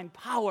receive divine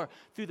power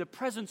through the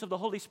presence of the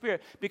Holy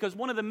Spirit. Because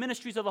one of the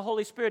ministries of the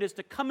Holy Spirit is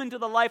to come into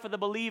the life of the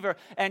believer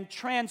and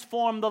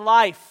transform the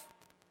life.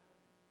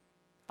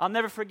 I'll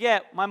never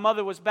forget, my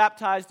mother was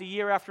baptized a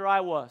year after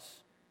I was.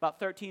 About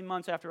 13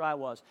 months after I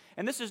was.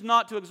 And this is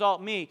not to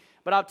exalt me,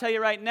 but I'll tell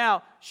you right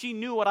now, she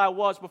knew what I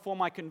was before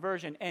my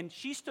conversion. And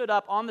she stood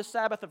up on the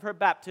Sabbath of her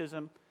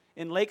baptism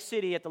in Lake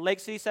City, at the Lake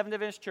City Seventh-day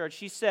Adventist Church.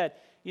 She said,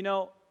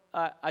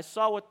 I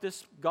saw what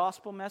this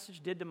gospel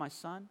message did to my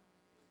son.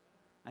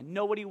 I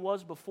know what he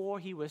was before.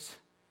 He was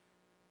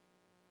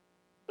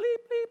bleep,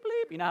 bleep,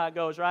 bleep. You know how it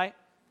goes, right?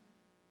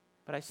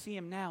 But I see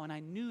him now, and I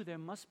knew there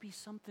must be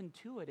something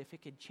to it if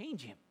it could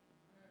change him.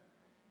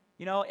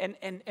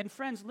 And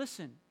friends,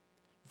 listen.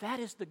 That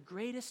is the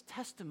greatest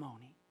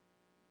testimony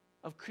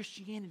of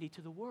Christianity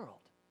to the world.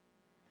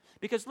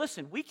 Because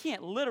listen, we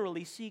can't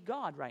literally see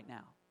God right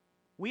now.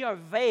 We are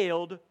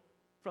veiled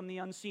from the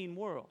unseen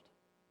world.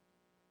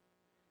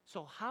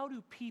 So how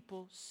do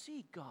people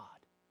see God?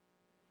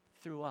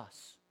 Through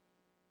us.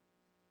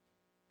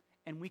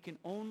 And we can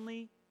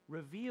only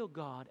reveal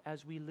God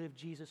as we live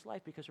Jesus'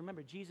 life. Because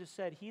remember, Jesus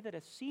said, "He that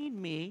has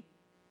seen me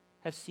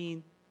has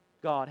seen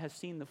God, has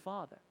seen the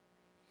Father."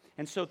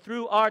 And so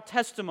through our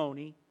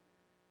testimony,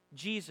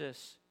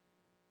 Jesus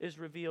is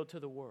revealed to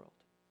the world.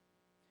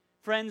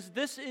 Friends,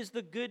 this is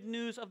the good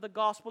news of the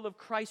gospel of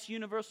Christ's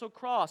universal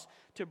cross,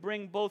 to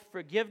bring both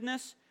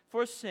forgiveness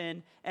for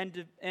sin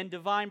and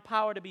divine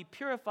power to be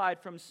purified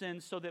from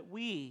sin so that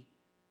we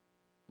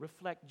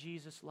reflect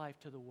Jesus' life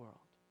to the world.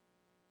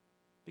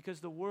 Because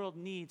the world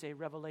needs a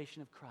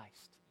revelation of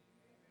Christ.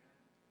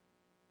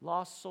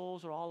 Lost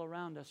souls are all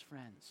around us,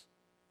 friends.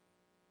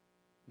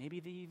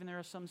 Maybe even there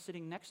are some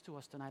sitting next to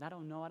us tonight. I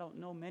don't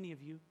know many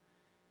of you.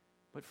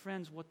 But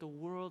friends, what the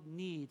world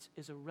needs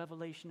is a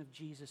revelation of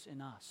Jesus in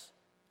us.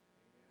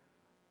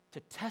 To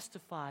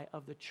testify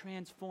of the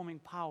transforming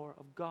power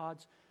of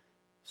God's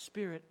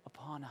Spirit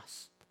upon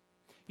us.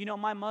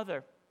 My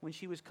mother, when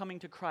she was coming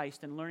to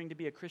Christ and learning to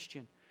be a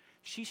Christian,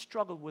 she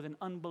struggled with an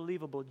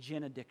unbelievable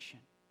gin addiction.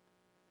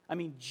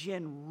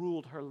 Gin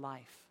ruled her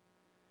life.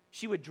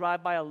 She would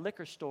drive by a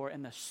liquor store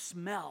and the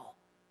smell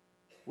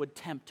would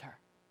tempt her.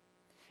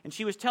 And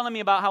she was telling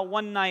me about how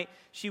one night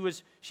she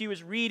was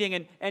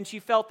reading and she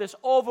felt this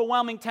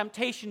overwhelming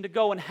temptation to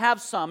go and have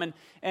some.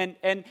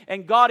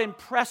 And God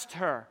impressed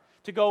her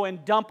to go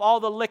and dump all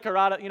the liquor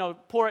out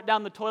of, pour it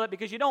down the toilet,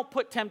 because you don't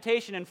put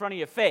temptation in front of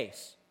your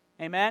face.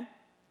 Amen?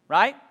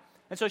 Right?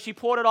 And so she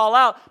poured it all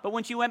out. But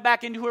when she went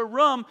back into her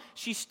room,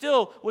 she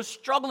still was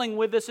struggling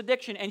with this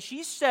addiction. And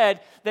she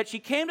said that she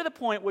came to the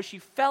point where she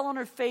fell on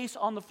her face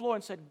on the floor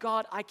and said,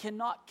 "God, I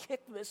cannot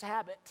kick this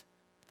habit.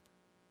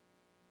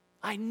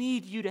 I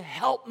need you to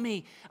help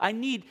me. I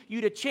need you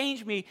to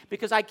change me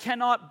because I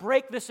cannot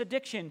break this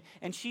addiction."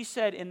 And she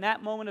said in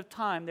that moment of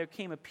time, there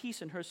came a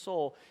peace in her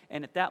soul.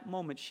 And at that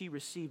moment, she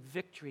received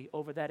victory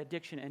over that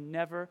addiction and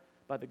never,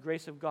 by the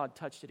grace of God,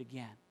 touched it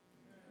again.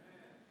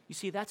 You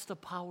see, that's the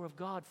power of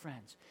God,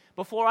 friends.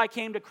 Before I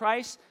came to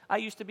Christ, I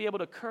used to be able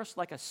to curse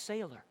like a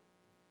sailor,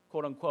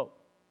 quote unquote.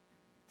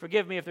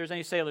 Forgive me if there's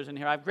any sailors in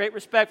here. I have great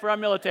respect for our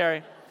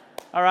military.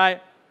 All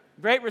right?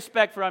 Great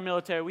respect for our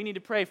military. We need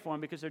to pray for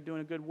them because they're doing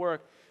a good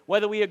work.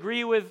 Whether we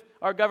agree with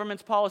our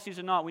government's policies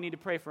or not, we need to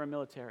pray for our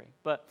military.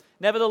 But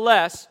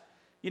nevertheless,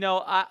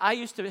 I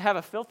used to have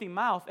a filthy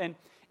mouth,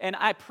 and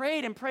I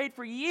prayed and prayed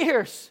for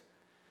years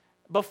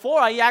before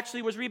I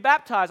actually was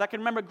rebaptized. I can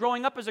remember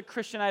growing up as a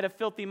Christian, I had a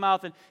filthy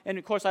mouth, and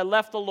of course I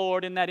left the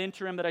Lord in that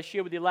interim that I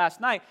shared with you last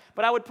night.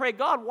 But I would pray,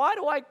 "God, why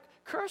do I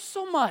curse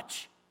so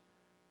much?"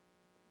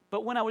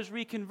 But when I was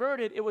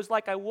reconverted, it was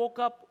like I woke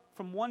up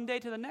from one day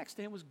to the next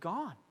and it was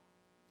gone.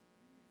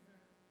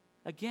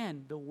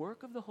 Again, the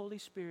work of the Holy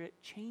Spirit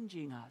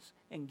changing us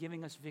and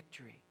giving us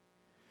victory.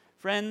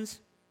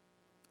 Friends,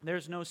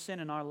 there's no sin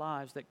in our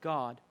lives that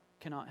God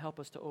cannot help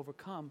us to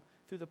overcome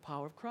through the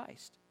power of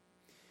Christ.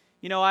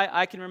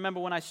 I can remember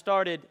when I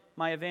started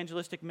my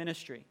evangelistic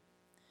ministry.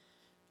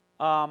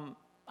 I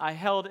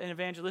held an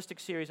evangelistic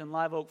series in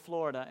Live Oak,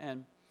 Florida.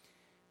 And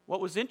what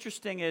was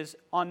interesting is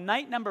on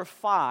night number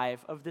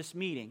 5 of this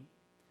meeting,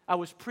 I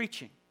was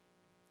preaching.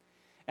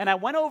 And I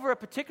went over a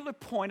particular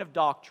point of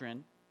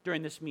doctrine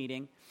during this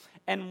meeting,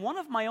 and one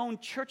of my own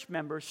church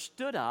members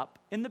stood up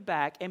in the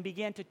back and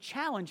began to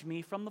challenge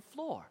me from the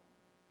floor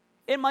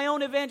in my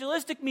own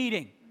evangelistic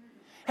meeting.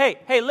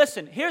 Hey,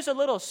 listen, here's a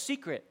little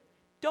secret.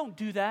 Don't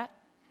do that,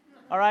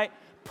 all right?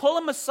 Pull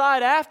him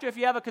aside after if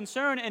you have a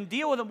concern and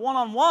deal with him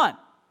one-on-one.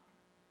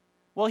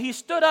 Well, he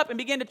stood up and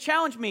began to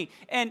challenge me,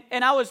 and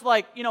I was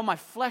like, my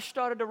flesh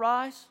started to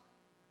rise,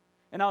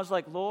 and I was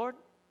like, "Lord,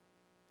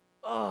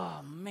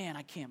 oh, man,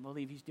 I can't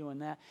believe he's doing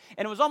that."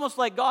 And it was almost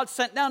like God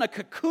sent down a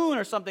cocoon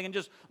or something and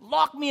just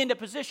locked me into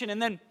position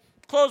and then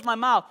closed my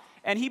mouth.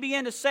 And he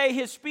began to say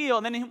his spiel.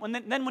 And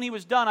then when he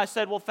was done, I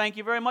said, "Well, thank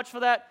you very much for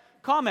that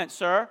comment,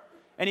 sir."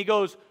 And he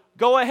goes,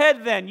 "Go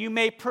ahead then, you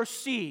may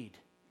proceed."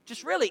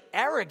 Just really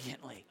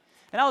arrogantly.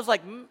 And I was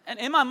like, and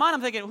in my mind,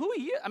 I'm thinking, who are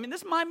you? I mean,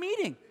 this is my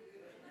meeting.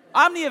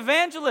 I'm the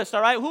evangelist,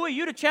 all right? Who are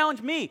you to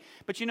challenge me?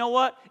 But you know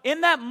what?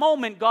 In that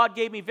moment, God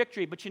gave me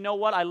victory. But you know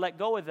what? I let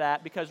go of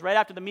that because right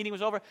after the meeting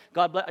was over,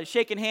 God bless,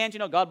 shaking hands,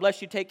 God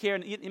bless you, take care.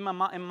 And in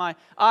my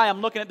eye,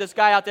 I'm looking at this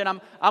guy out there, and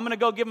I'm going to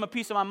go give him a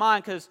piece of my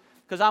mind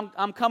because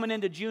I'm coming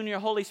into junior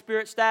Holy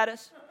Spirit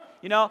status.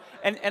 And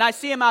I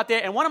see him out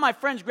there, and one of my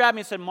friends grabbed me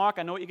and said, Mark,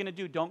 I know what you're going to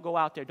do. Don't go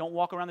out there. Don't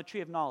walk around the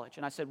tree of knowledge.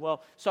 And I said,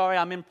 well, sorry,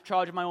 I'm in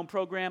charge of my own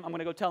program. I'm going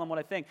to go tell him what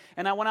I think.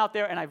 And I went out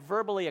there, and I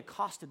verbally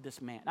accosted this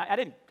man. I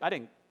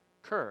didn't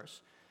curse,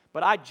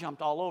 but I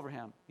jumped all over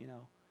him,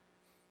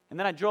 And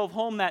then I drove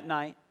home that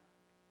night,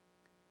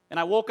 and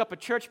I woke up a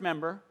church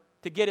member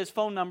to get his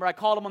phone number. I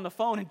called him on the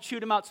phone and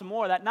chewed him out some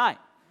more that night.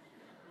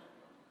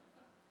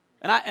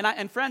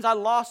 And friends, I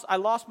lost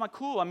my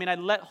cool. I mean, I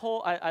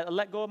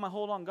let go of my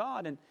hold on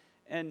God,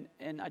 and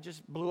I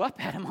just blew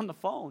up at him on the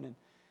phone.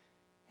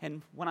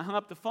 And when I hung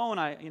up the phone,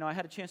 I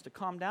had a chance to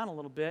calm down a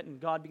little bit, and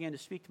God began to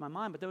speak to my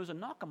mind. But there was a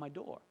knock on my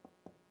door.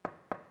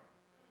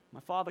 My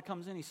father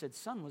comes in. He said,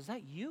 "Son, was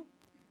that you?"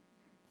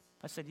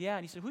 I said, "Yeah."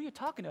 And he said, "Who are you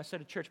talking to?" I said,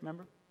 "A church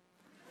member."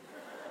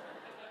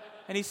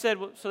 And he said,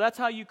 "Well, so that's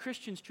how you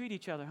Christians treat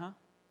each other, huh?"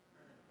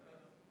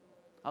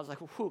 I was like,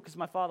 "Whew," because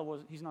my father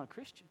he's not a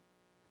Christian.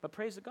 But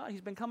praise the God, he's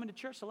been coming to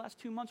church the last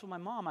 2 months with my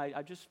mom.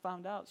 I just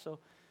found out, so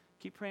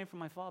keep praying for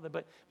my father.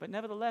 But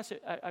nevertheless,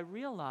 I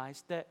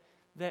realized that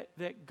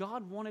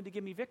God wanted to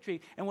give me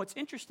victory. And what's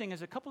interesting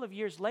is a couple of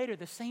years later,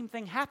 the same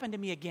thing happened to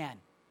me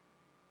again.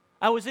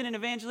 I was in an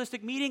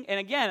evangelistic meeting, and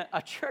again,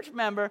 a church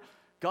member,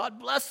 God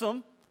bless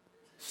him,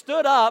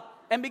 stood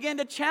up and began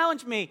to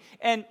challenge me.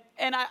 And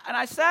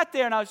I sat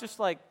there, and I was just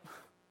like,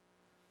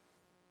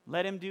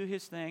 let him do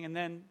his thing. And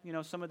then,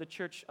 some of the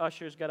church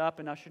ushers got up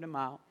and ushered him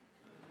out.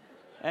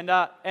 And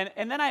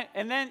then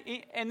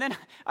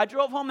I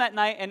drove home that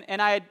night,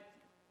 and I had,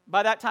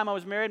 by that time I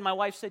was married. My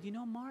wife said,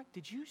 Mark,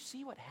 did you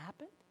see what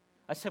happened?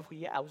 I said, well,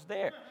 yeah, I was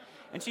there.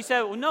 And she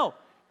said, well, no,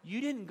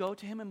 you didn't go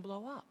to him and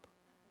blow up.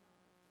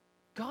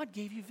 God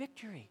gave you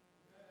victory.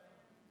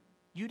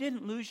 You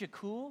didn't lose your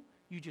cool.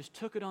 You just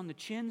took it on the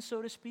chin,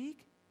 so to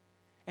speak.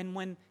 And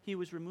when he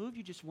was removed,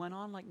 you just went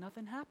on like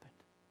nothing happened.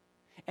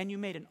 And you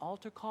made an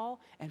altar call,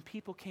 and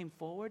people came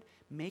forward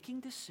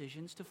making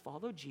decisions to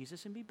follow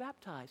Jesus and be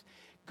baptized.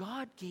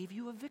 God gave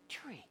you a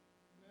victory.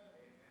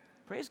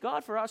 Praise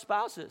God for our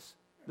spouses.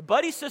 The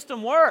buddy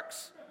system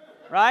works,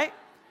 right?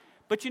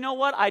 But you know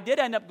what? I did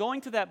end up going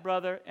to that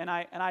brother, and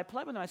I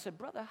pled with him. I said,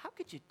 brother, how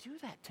could you do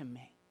that to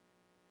me?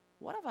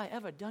 What have I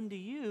ever done to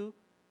you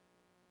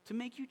to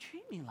make you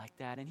treat me like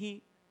that? And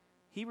he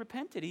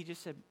repented. He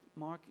just said,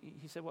 Mark,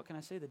 he said, what can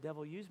I say? The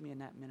devil used me in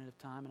that minute of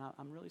time, and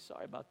I'm really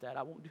sorry about that.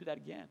 I won't do that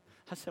again.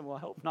 I said, well,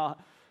 I hope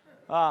not.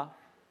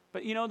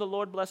 But the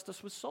Lord blessed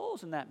us with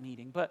souls in that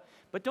meeting. But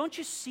don't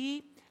you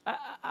see,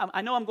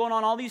 I know I'm going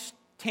on all these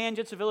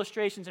tangents of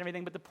illustrations and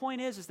everything, but the point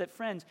is that,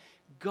 friends,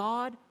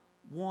 God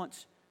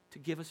wants to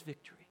give us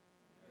victory.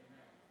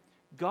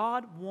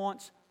 God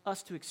wants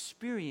us to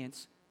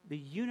experience the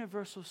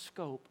universal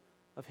scope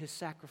of his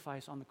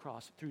sacrifice on the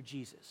cross through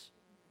Jesus.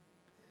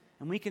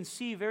 And we can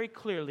see very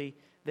clearly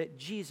that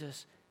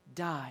Jesus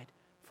died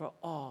for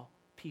all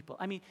people.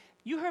 I mean,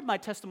 you heard my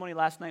testimony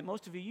last night,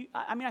 most of you.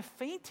 I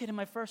fainted in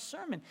my first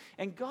sermon,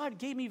 and God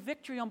gave me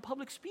victory on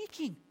public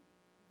speaking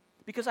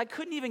because I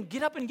couldn't even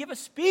get up and give a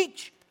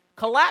speech,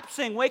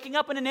 collapsing, waking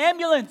up in an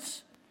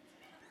ambulance.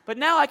 But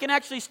now I can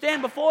actually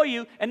stand before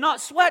you and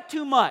not sweat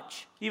too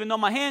much, even though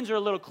my hands are a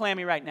little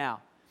clammy right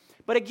now.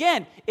 But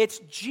again, it's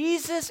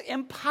Jesus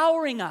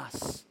empowering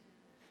us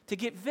to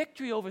get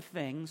victory over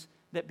things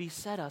that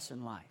beset us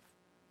in life.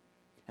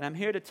 And I'm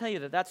here to tell you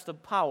that that's the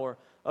power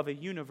of a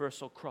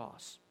universal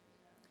cross.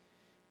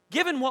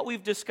 Given what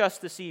we've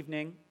discussed this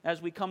evening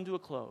as we come to a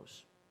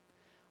close,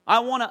 I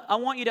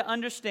want you to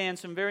understand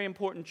some very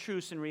important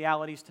truths and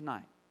realities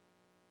tonight.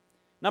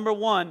 Number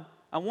one,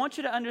 I want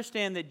you to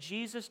understand that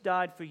Jesus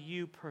died for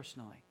you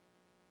personally.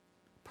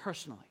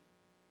 Personally.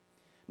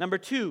 Number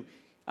two,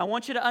 I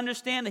want you to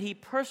understand that he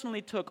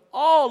personally took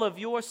all of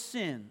your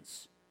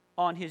sins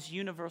on his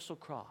universal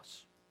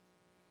cross.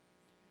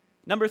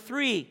 Number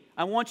three,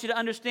 I want you to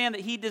understand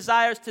that he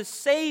desires to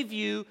save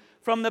you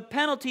from the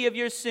penalty of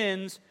your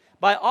sins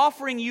by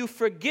offering you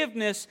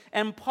forgiveness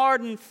and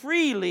pardon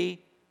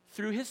freely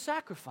through his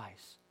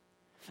sacrifice.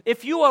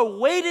 If you are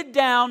weighted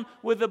down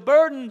with the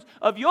burdens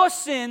of your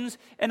sins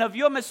and of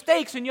your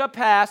mistakes in your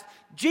past,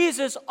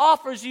 Jesus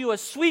offers you a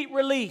sweet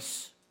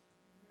release.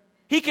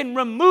 He can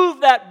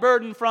remove that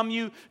burden from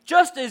you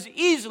just as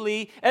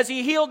easily as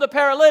he healed the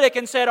paralytic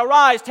and said,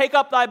 arise, take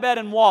up thy bed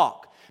and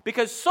walk.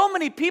 Because so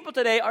many people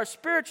today are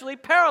spiritually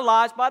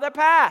paralyzed by their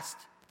past.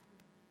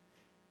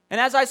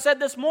 And as I said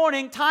this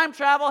morning, time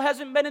travel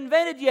hasn't been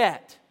invented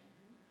yet.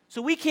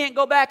 So we can't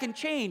go back and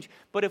change.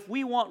 But if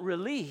we want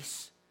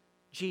release,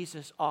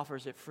 Jesus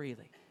offers it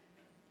freely.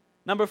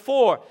 Number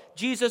four,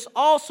 Jesus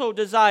also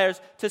desires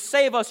to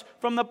save us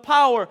from the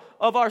power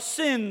of our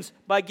sins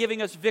by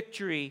giving us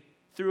victory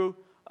through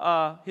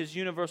his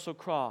universal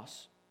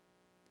cross.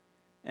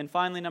 And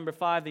finally, number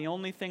five, the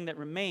only thing that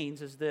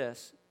remains is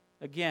this.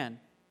 again,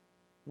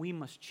 we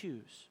must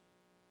choose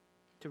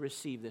to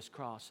receive this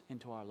cross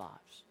into our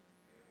lives.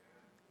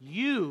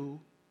 You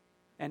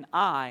and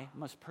I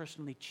must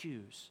personally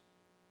choose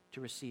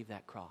to receive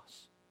that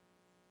cross.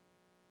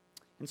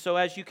 And so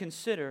as you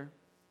consider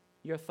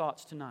your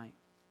thoughts tonight,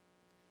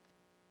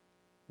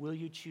 will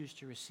you choose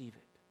to receive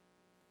it?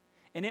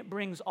 And it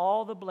brings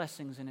all the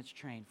blessings in its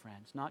train,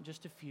 friends, not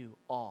just a few,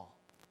 all.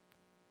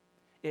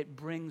 It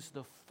brings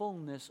the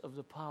fullness of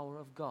the power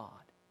of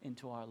God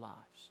into our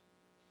lives.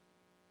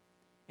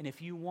 And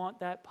if you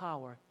want that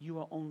power, you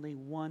are only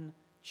one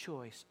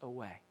choice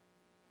away.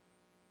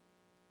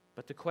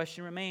 But the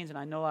question remains, and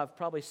I know I've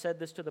probably said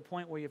this to the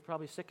point where you're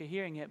probably sick of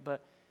hearing it,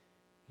 but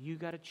you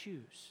got to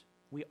choose.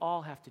 We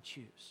all have to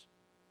choose.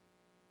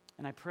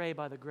 And I pray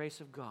by the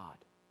grace of God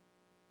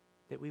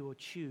that we will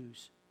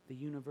choose the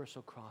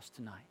universal cross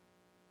tonight.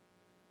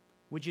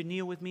 Would you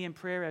kneel with me in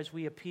prayer as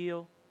we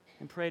appeal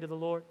and pray to the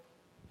Lord?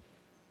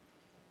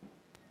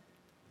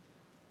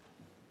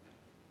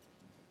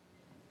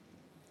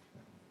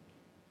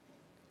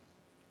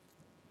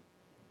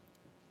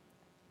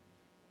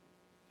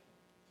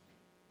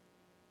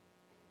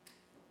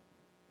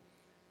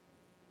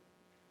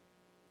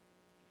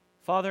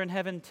 Father in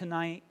heaven,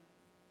 tonight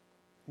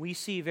we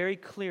see very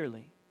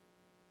clearly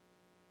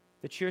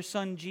that your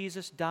Son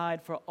Jesus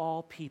died for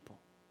all people,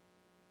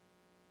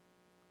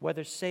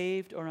 whether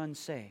saved or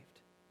unsaved.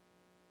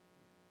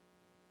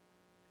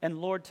 And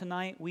Lord,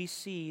 tonight we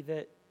see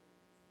that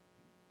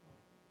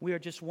we are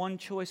just one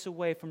choice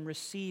away from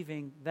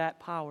receiving that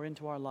power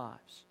into our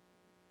lives.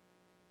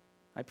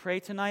 I pray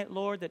tonight,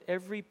 Lord, that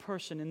every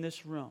person in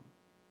this room,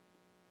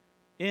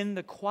 in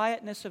the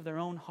quietness of their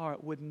own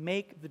heart, would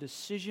make the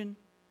decision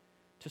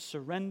to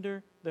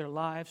surrender their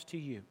lives to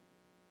you,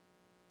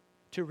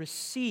 to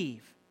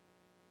receive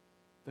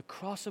the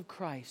cross of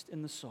Christ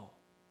in the soul,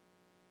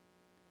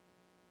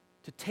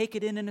 to take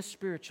it in a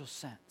spiritual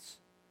sense,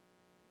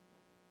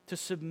 to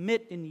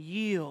submit and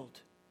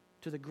yield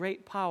to the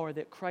great power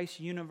that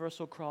Christ's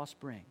universal cross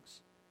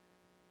brings,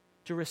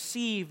 to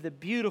receive the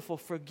beautiful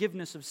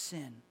forgiveness of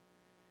sin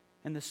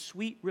and the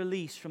sweet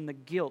release from the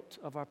guilt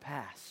of our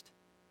past.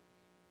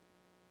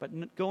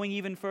 But going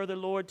even further,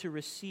 Lord, to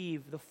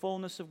receive the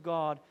fullness of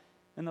God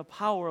and the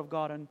power of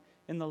God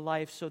in the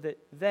life so that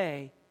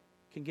they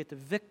can get the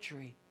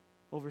victory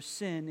over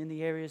sin in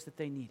the areas that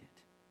they need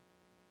it.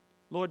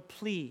 Lord,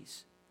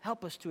 please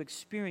help us to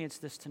experience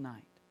this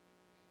tonight.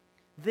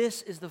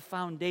 This is the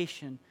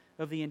foundation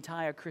of the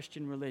entire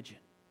Christian religion.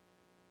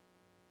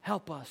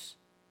 Help us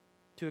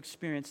to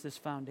experience this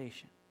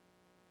foundation.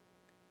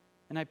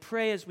 And I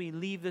pray as we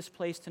leave this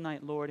place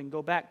tonight, Lord, and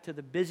go back to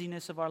the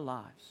busyness of our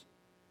lives.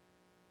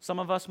 Some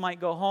of us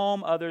might go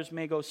home, others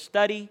may go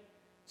study,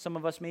 some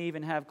of us may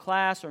even have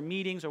class or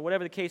meetings or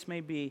whatever the case may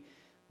be.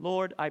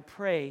 Lord, I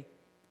pray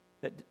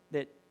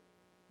that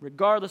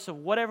regardless of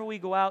whatever we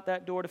go out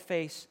that door to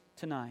face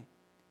tonight,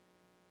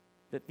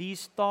 that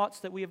these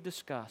thoughts that we have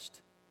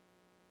discussed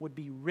would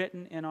be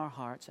written in our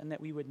hearts and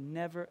that we would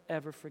never,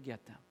 ever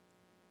forget them.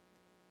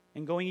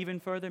 And going even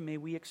further, may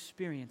we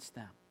experience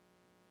them.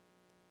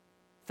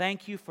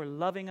 Thank you for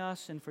loving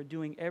us and for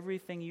doing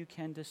everything you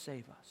can to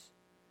save us.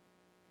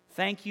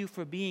 Thank you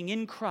for being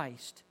in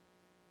Christ,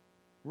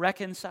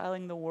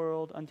 reconciling the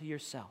world unto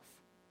yourself.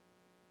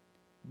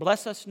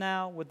 Bless us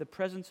now with the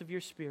presence of your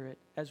Spirit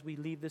as we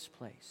leave this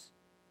place,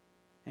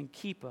 and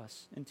keep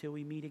us until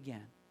we meet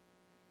again.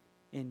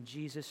 In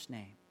Jesus'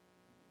 name,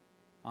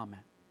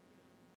 amen.